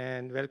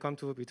 And welcome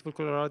to beautiful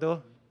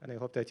Colorado, and I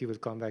hope that you will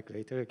come back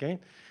later again.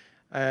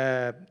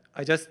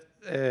 I just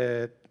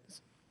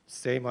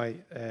say my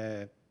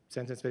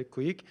sentence very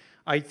quick.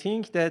 I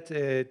think that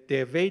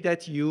the way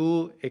that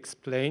you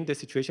explain the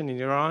situation in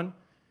Iran,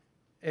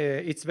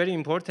 it's very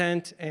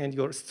important, and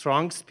your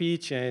strong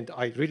speech, and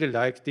I really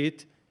liked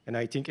it, and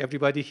I think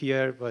everybody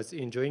here was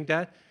enjoying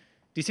that.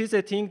 This is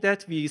a thing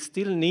that we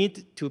still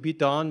need to be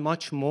done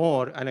much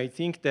more, and I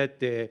think that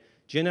the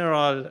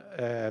general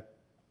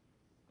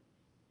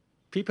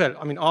people,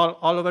 I mean, all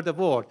over the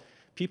world,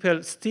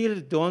 people still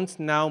don't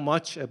know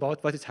much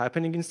about what is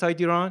happening inside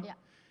Iran. Yeah.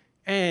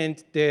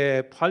 And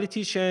the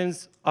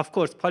politicians, of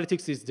course,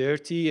 politics is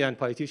dirty, and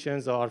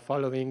politicians are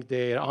following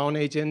their own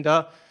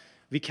agenda.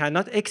 We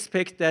cannot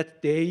expect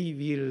that they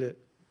will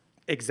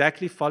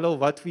exactly follow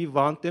what we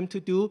want them to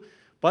do,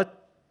 but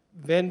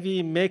when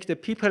we make the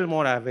people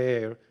more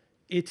aware,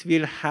 it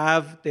will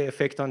have the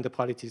effect on the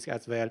politics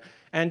as well.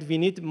 And we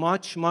need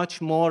much,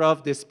 much more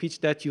of the speech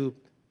that you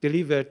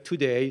delivered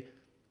today,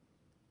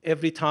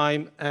 every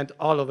time, and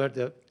all over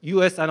the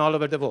US and all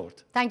over the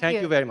world. Thank you.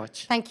 Thank you very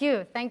much. Thank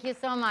you. Thank you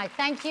so much.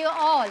 Thank you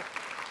all.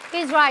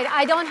 He's right.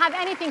 I don't have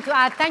anything to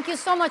add. Thank you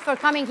so much for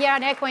coming here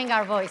and echoing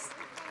our voice.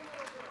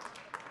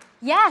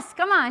 Yes,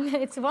 come on.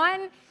 It's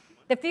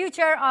the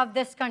future of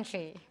this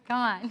country. Come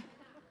on.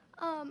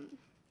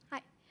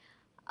 Hi.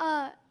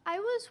 I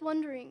was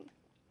wondering,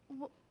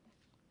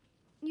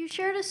 you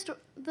shared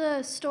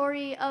the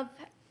story of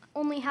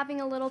only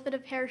having a little bit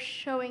of hair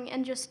showing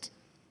and just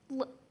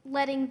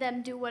letting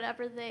them do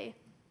whatever they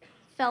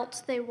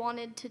felt they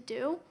wanted to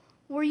do.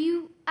 Were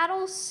you at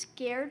all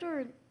scared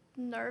or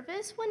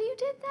nervous when you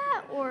did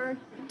that, or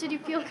did you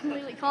feel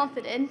completely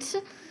confident?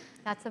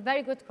 That's a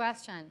very good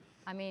question.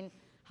 I mean,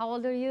 how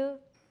old are you?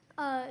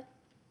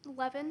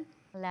 11.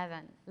 11.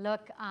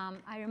 Look,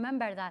 I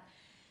remember that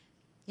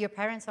your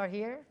parents are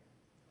here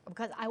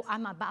because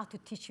I'm about to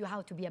teach you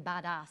how to be a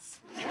badass.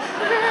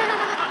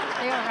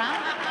 They're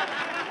around?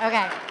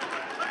 Okay,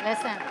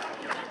 listen.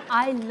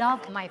 I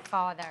love my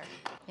father.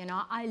 You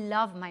know, I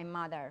love my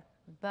mother,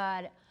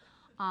 but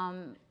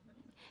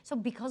so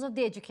because of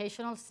the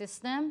educational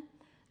system,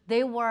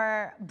 they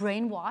were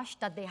brainwashed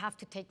that they have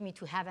to take me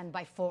to heaven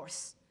by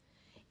force.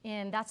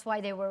 And that's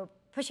why they were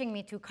pushing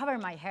me to cover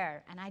my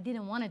hair, and I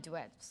didn't want to do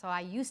it. So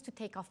I used to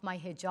take off my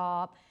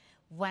hijab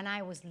when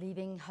I was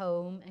leaving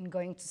home and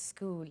going to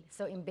school.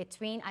 So in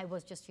between, I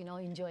was just, you know,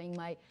 enjoying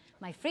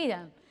my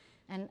freedom.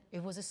 And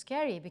it was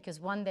scary because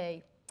one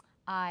day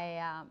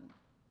I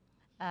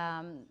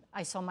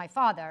saw my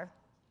father.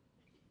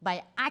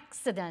 By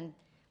accident,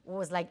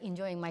 was like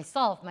enjoying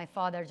myself. My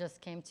father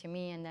just came to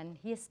me and then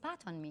he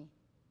spat on me.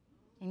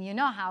 And you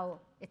know how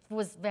it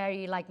was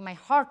very, like my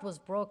heart was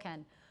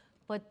broken.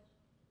 But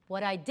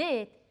what I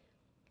did,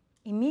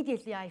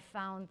 immediately I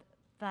found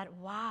that,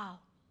 wow,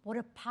 what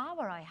a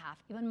power I have.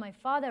 Even my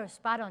father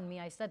spat on me.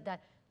 I said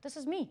that, this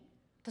is me.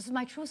 This is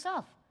my true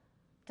self.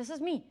 This is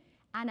me.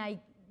 And I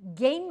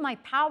gained my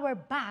power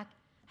back.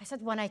 I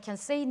said, when I can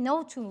say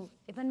no to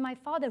even my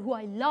father, who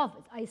I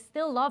love, I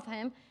still love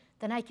him,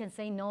 then I can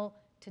say no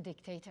to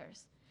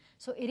dictators.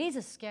 So it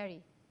is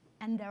scary.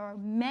 And there are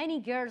many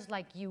girls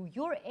like you,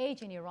 your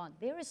age in Iran.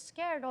 They're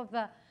scared of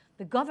the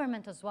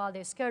government as well.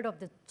 They're scared of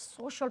the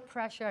social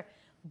pressure,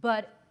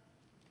 but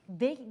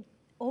they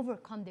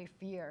overcome their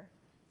fear.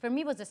 For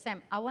me, it was the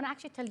same. I want to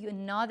actually tell you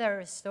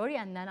another story,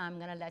 and then I'm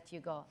going to let you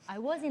go. I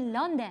was in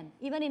London.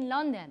 Even in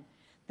London,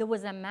 there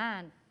was a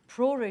man,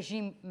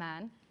 pro-regime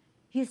man.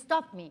 He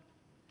stopped me.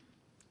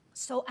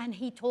 So, and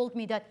he told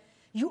me that,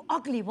 you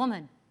ugly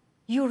woman,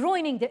 you're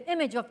ruining the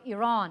image of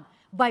Iran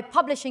by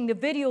publishing the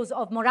videos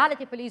of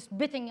morality police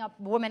beating up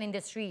women in the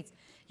streets.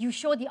 You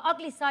show the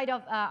ugly side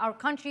of our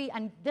country,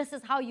 and this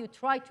is how you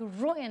try to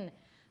ruin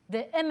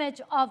the image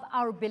of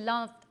our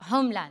beloved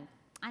homeland.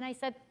 And I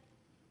said,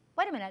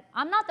 wait a minute,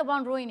 I'm not the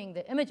one ruining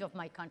the image of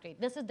my country.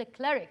 This is the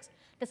clerics.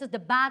 This is the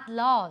bad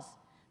laws.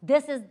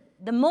 This is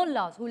the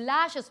mullahs who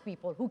lashes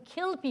people, who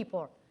kill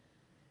people,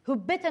 who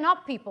beaten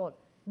up people.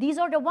 These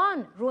are the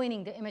ones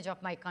ruining the image of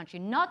my country,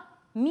 not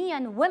me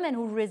and women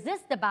who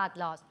resist the bad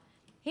laws.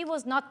 He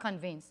was not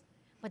convinced,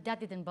 but that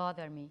didn't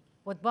bother me.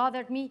 What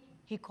bothered me,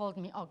 he called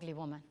me ugly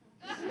woman.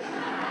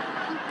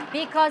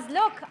 Because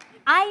look,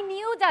 I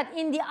knew that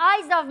in the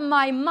eyes of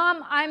my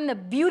mom, I'm the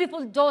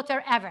beautiful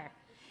daughter ever.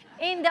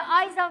 In the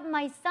eyes of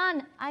my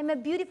son, I'm a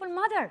beautiful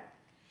mother.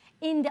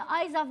 In the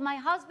eyes of my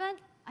husband,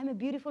 I'm a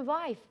beautiful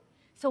wife.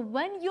 So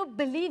when you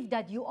believe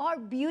that you are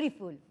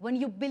beautiful, when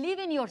you believe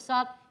in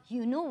yourself,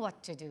 you know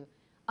what to do.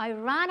 I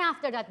ran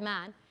after that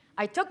man.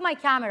 I took my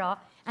camera,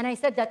 and I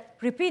said that,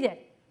 repeat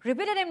it.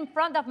 Repeat it in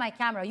front of my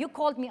camera. You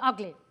called me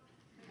ugly.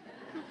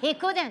 He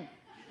couldn't.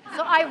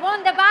 So I won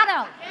the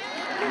battle.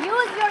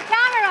 Use your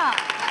camera.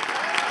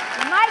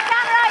 My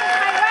camera is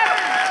my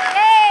weapon.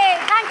 Hey,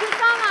 thank you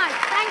so much.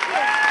 Thank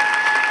you.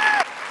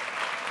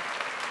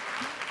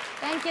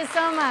 Thank you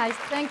so much.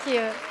 Thank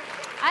you.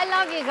 I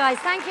love you guys.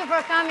 Thank you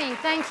for coming.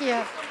 Thank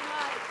you.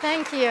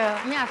 Thank you.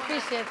 I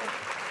appreciate it.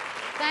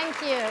 Thank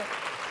you.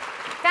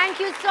 Thank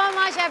you so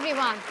much,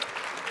 everyone.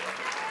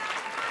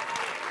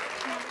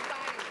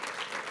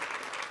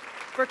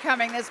 For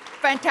coming this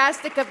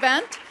fantastic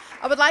event.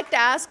 I would like to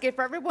ask if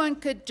everyone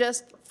could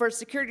just, for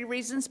security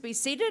reasons, be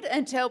seated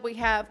until we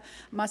have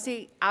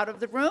Masih out of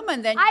the room,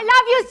 and then I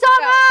love you so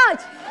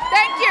much.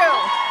 Thank you.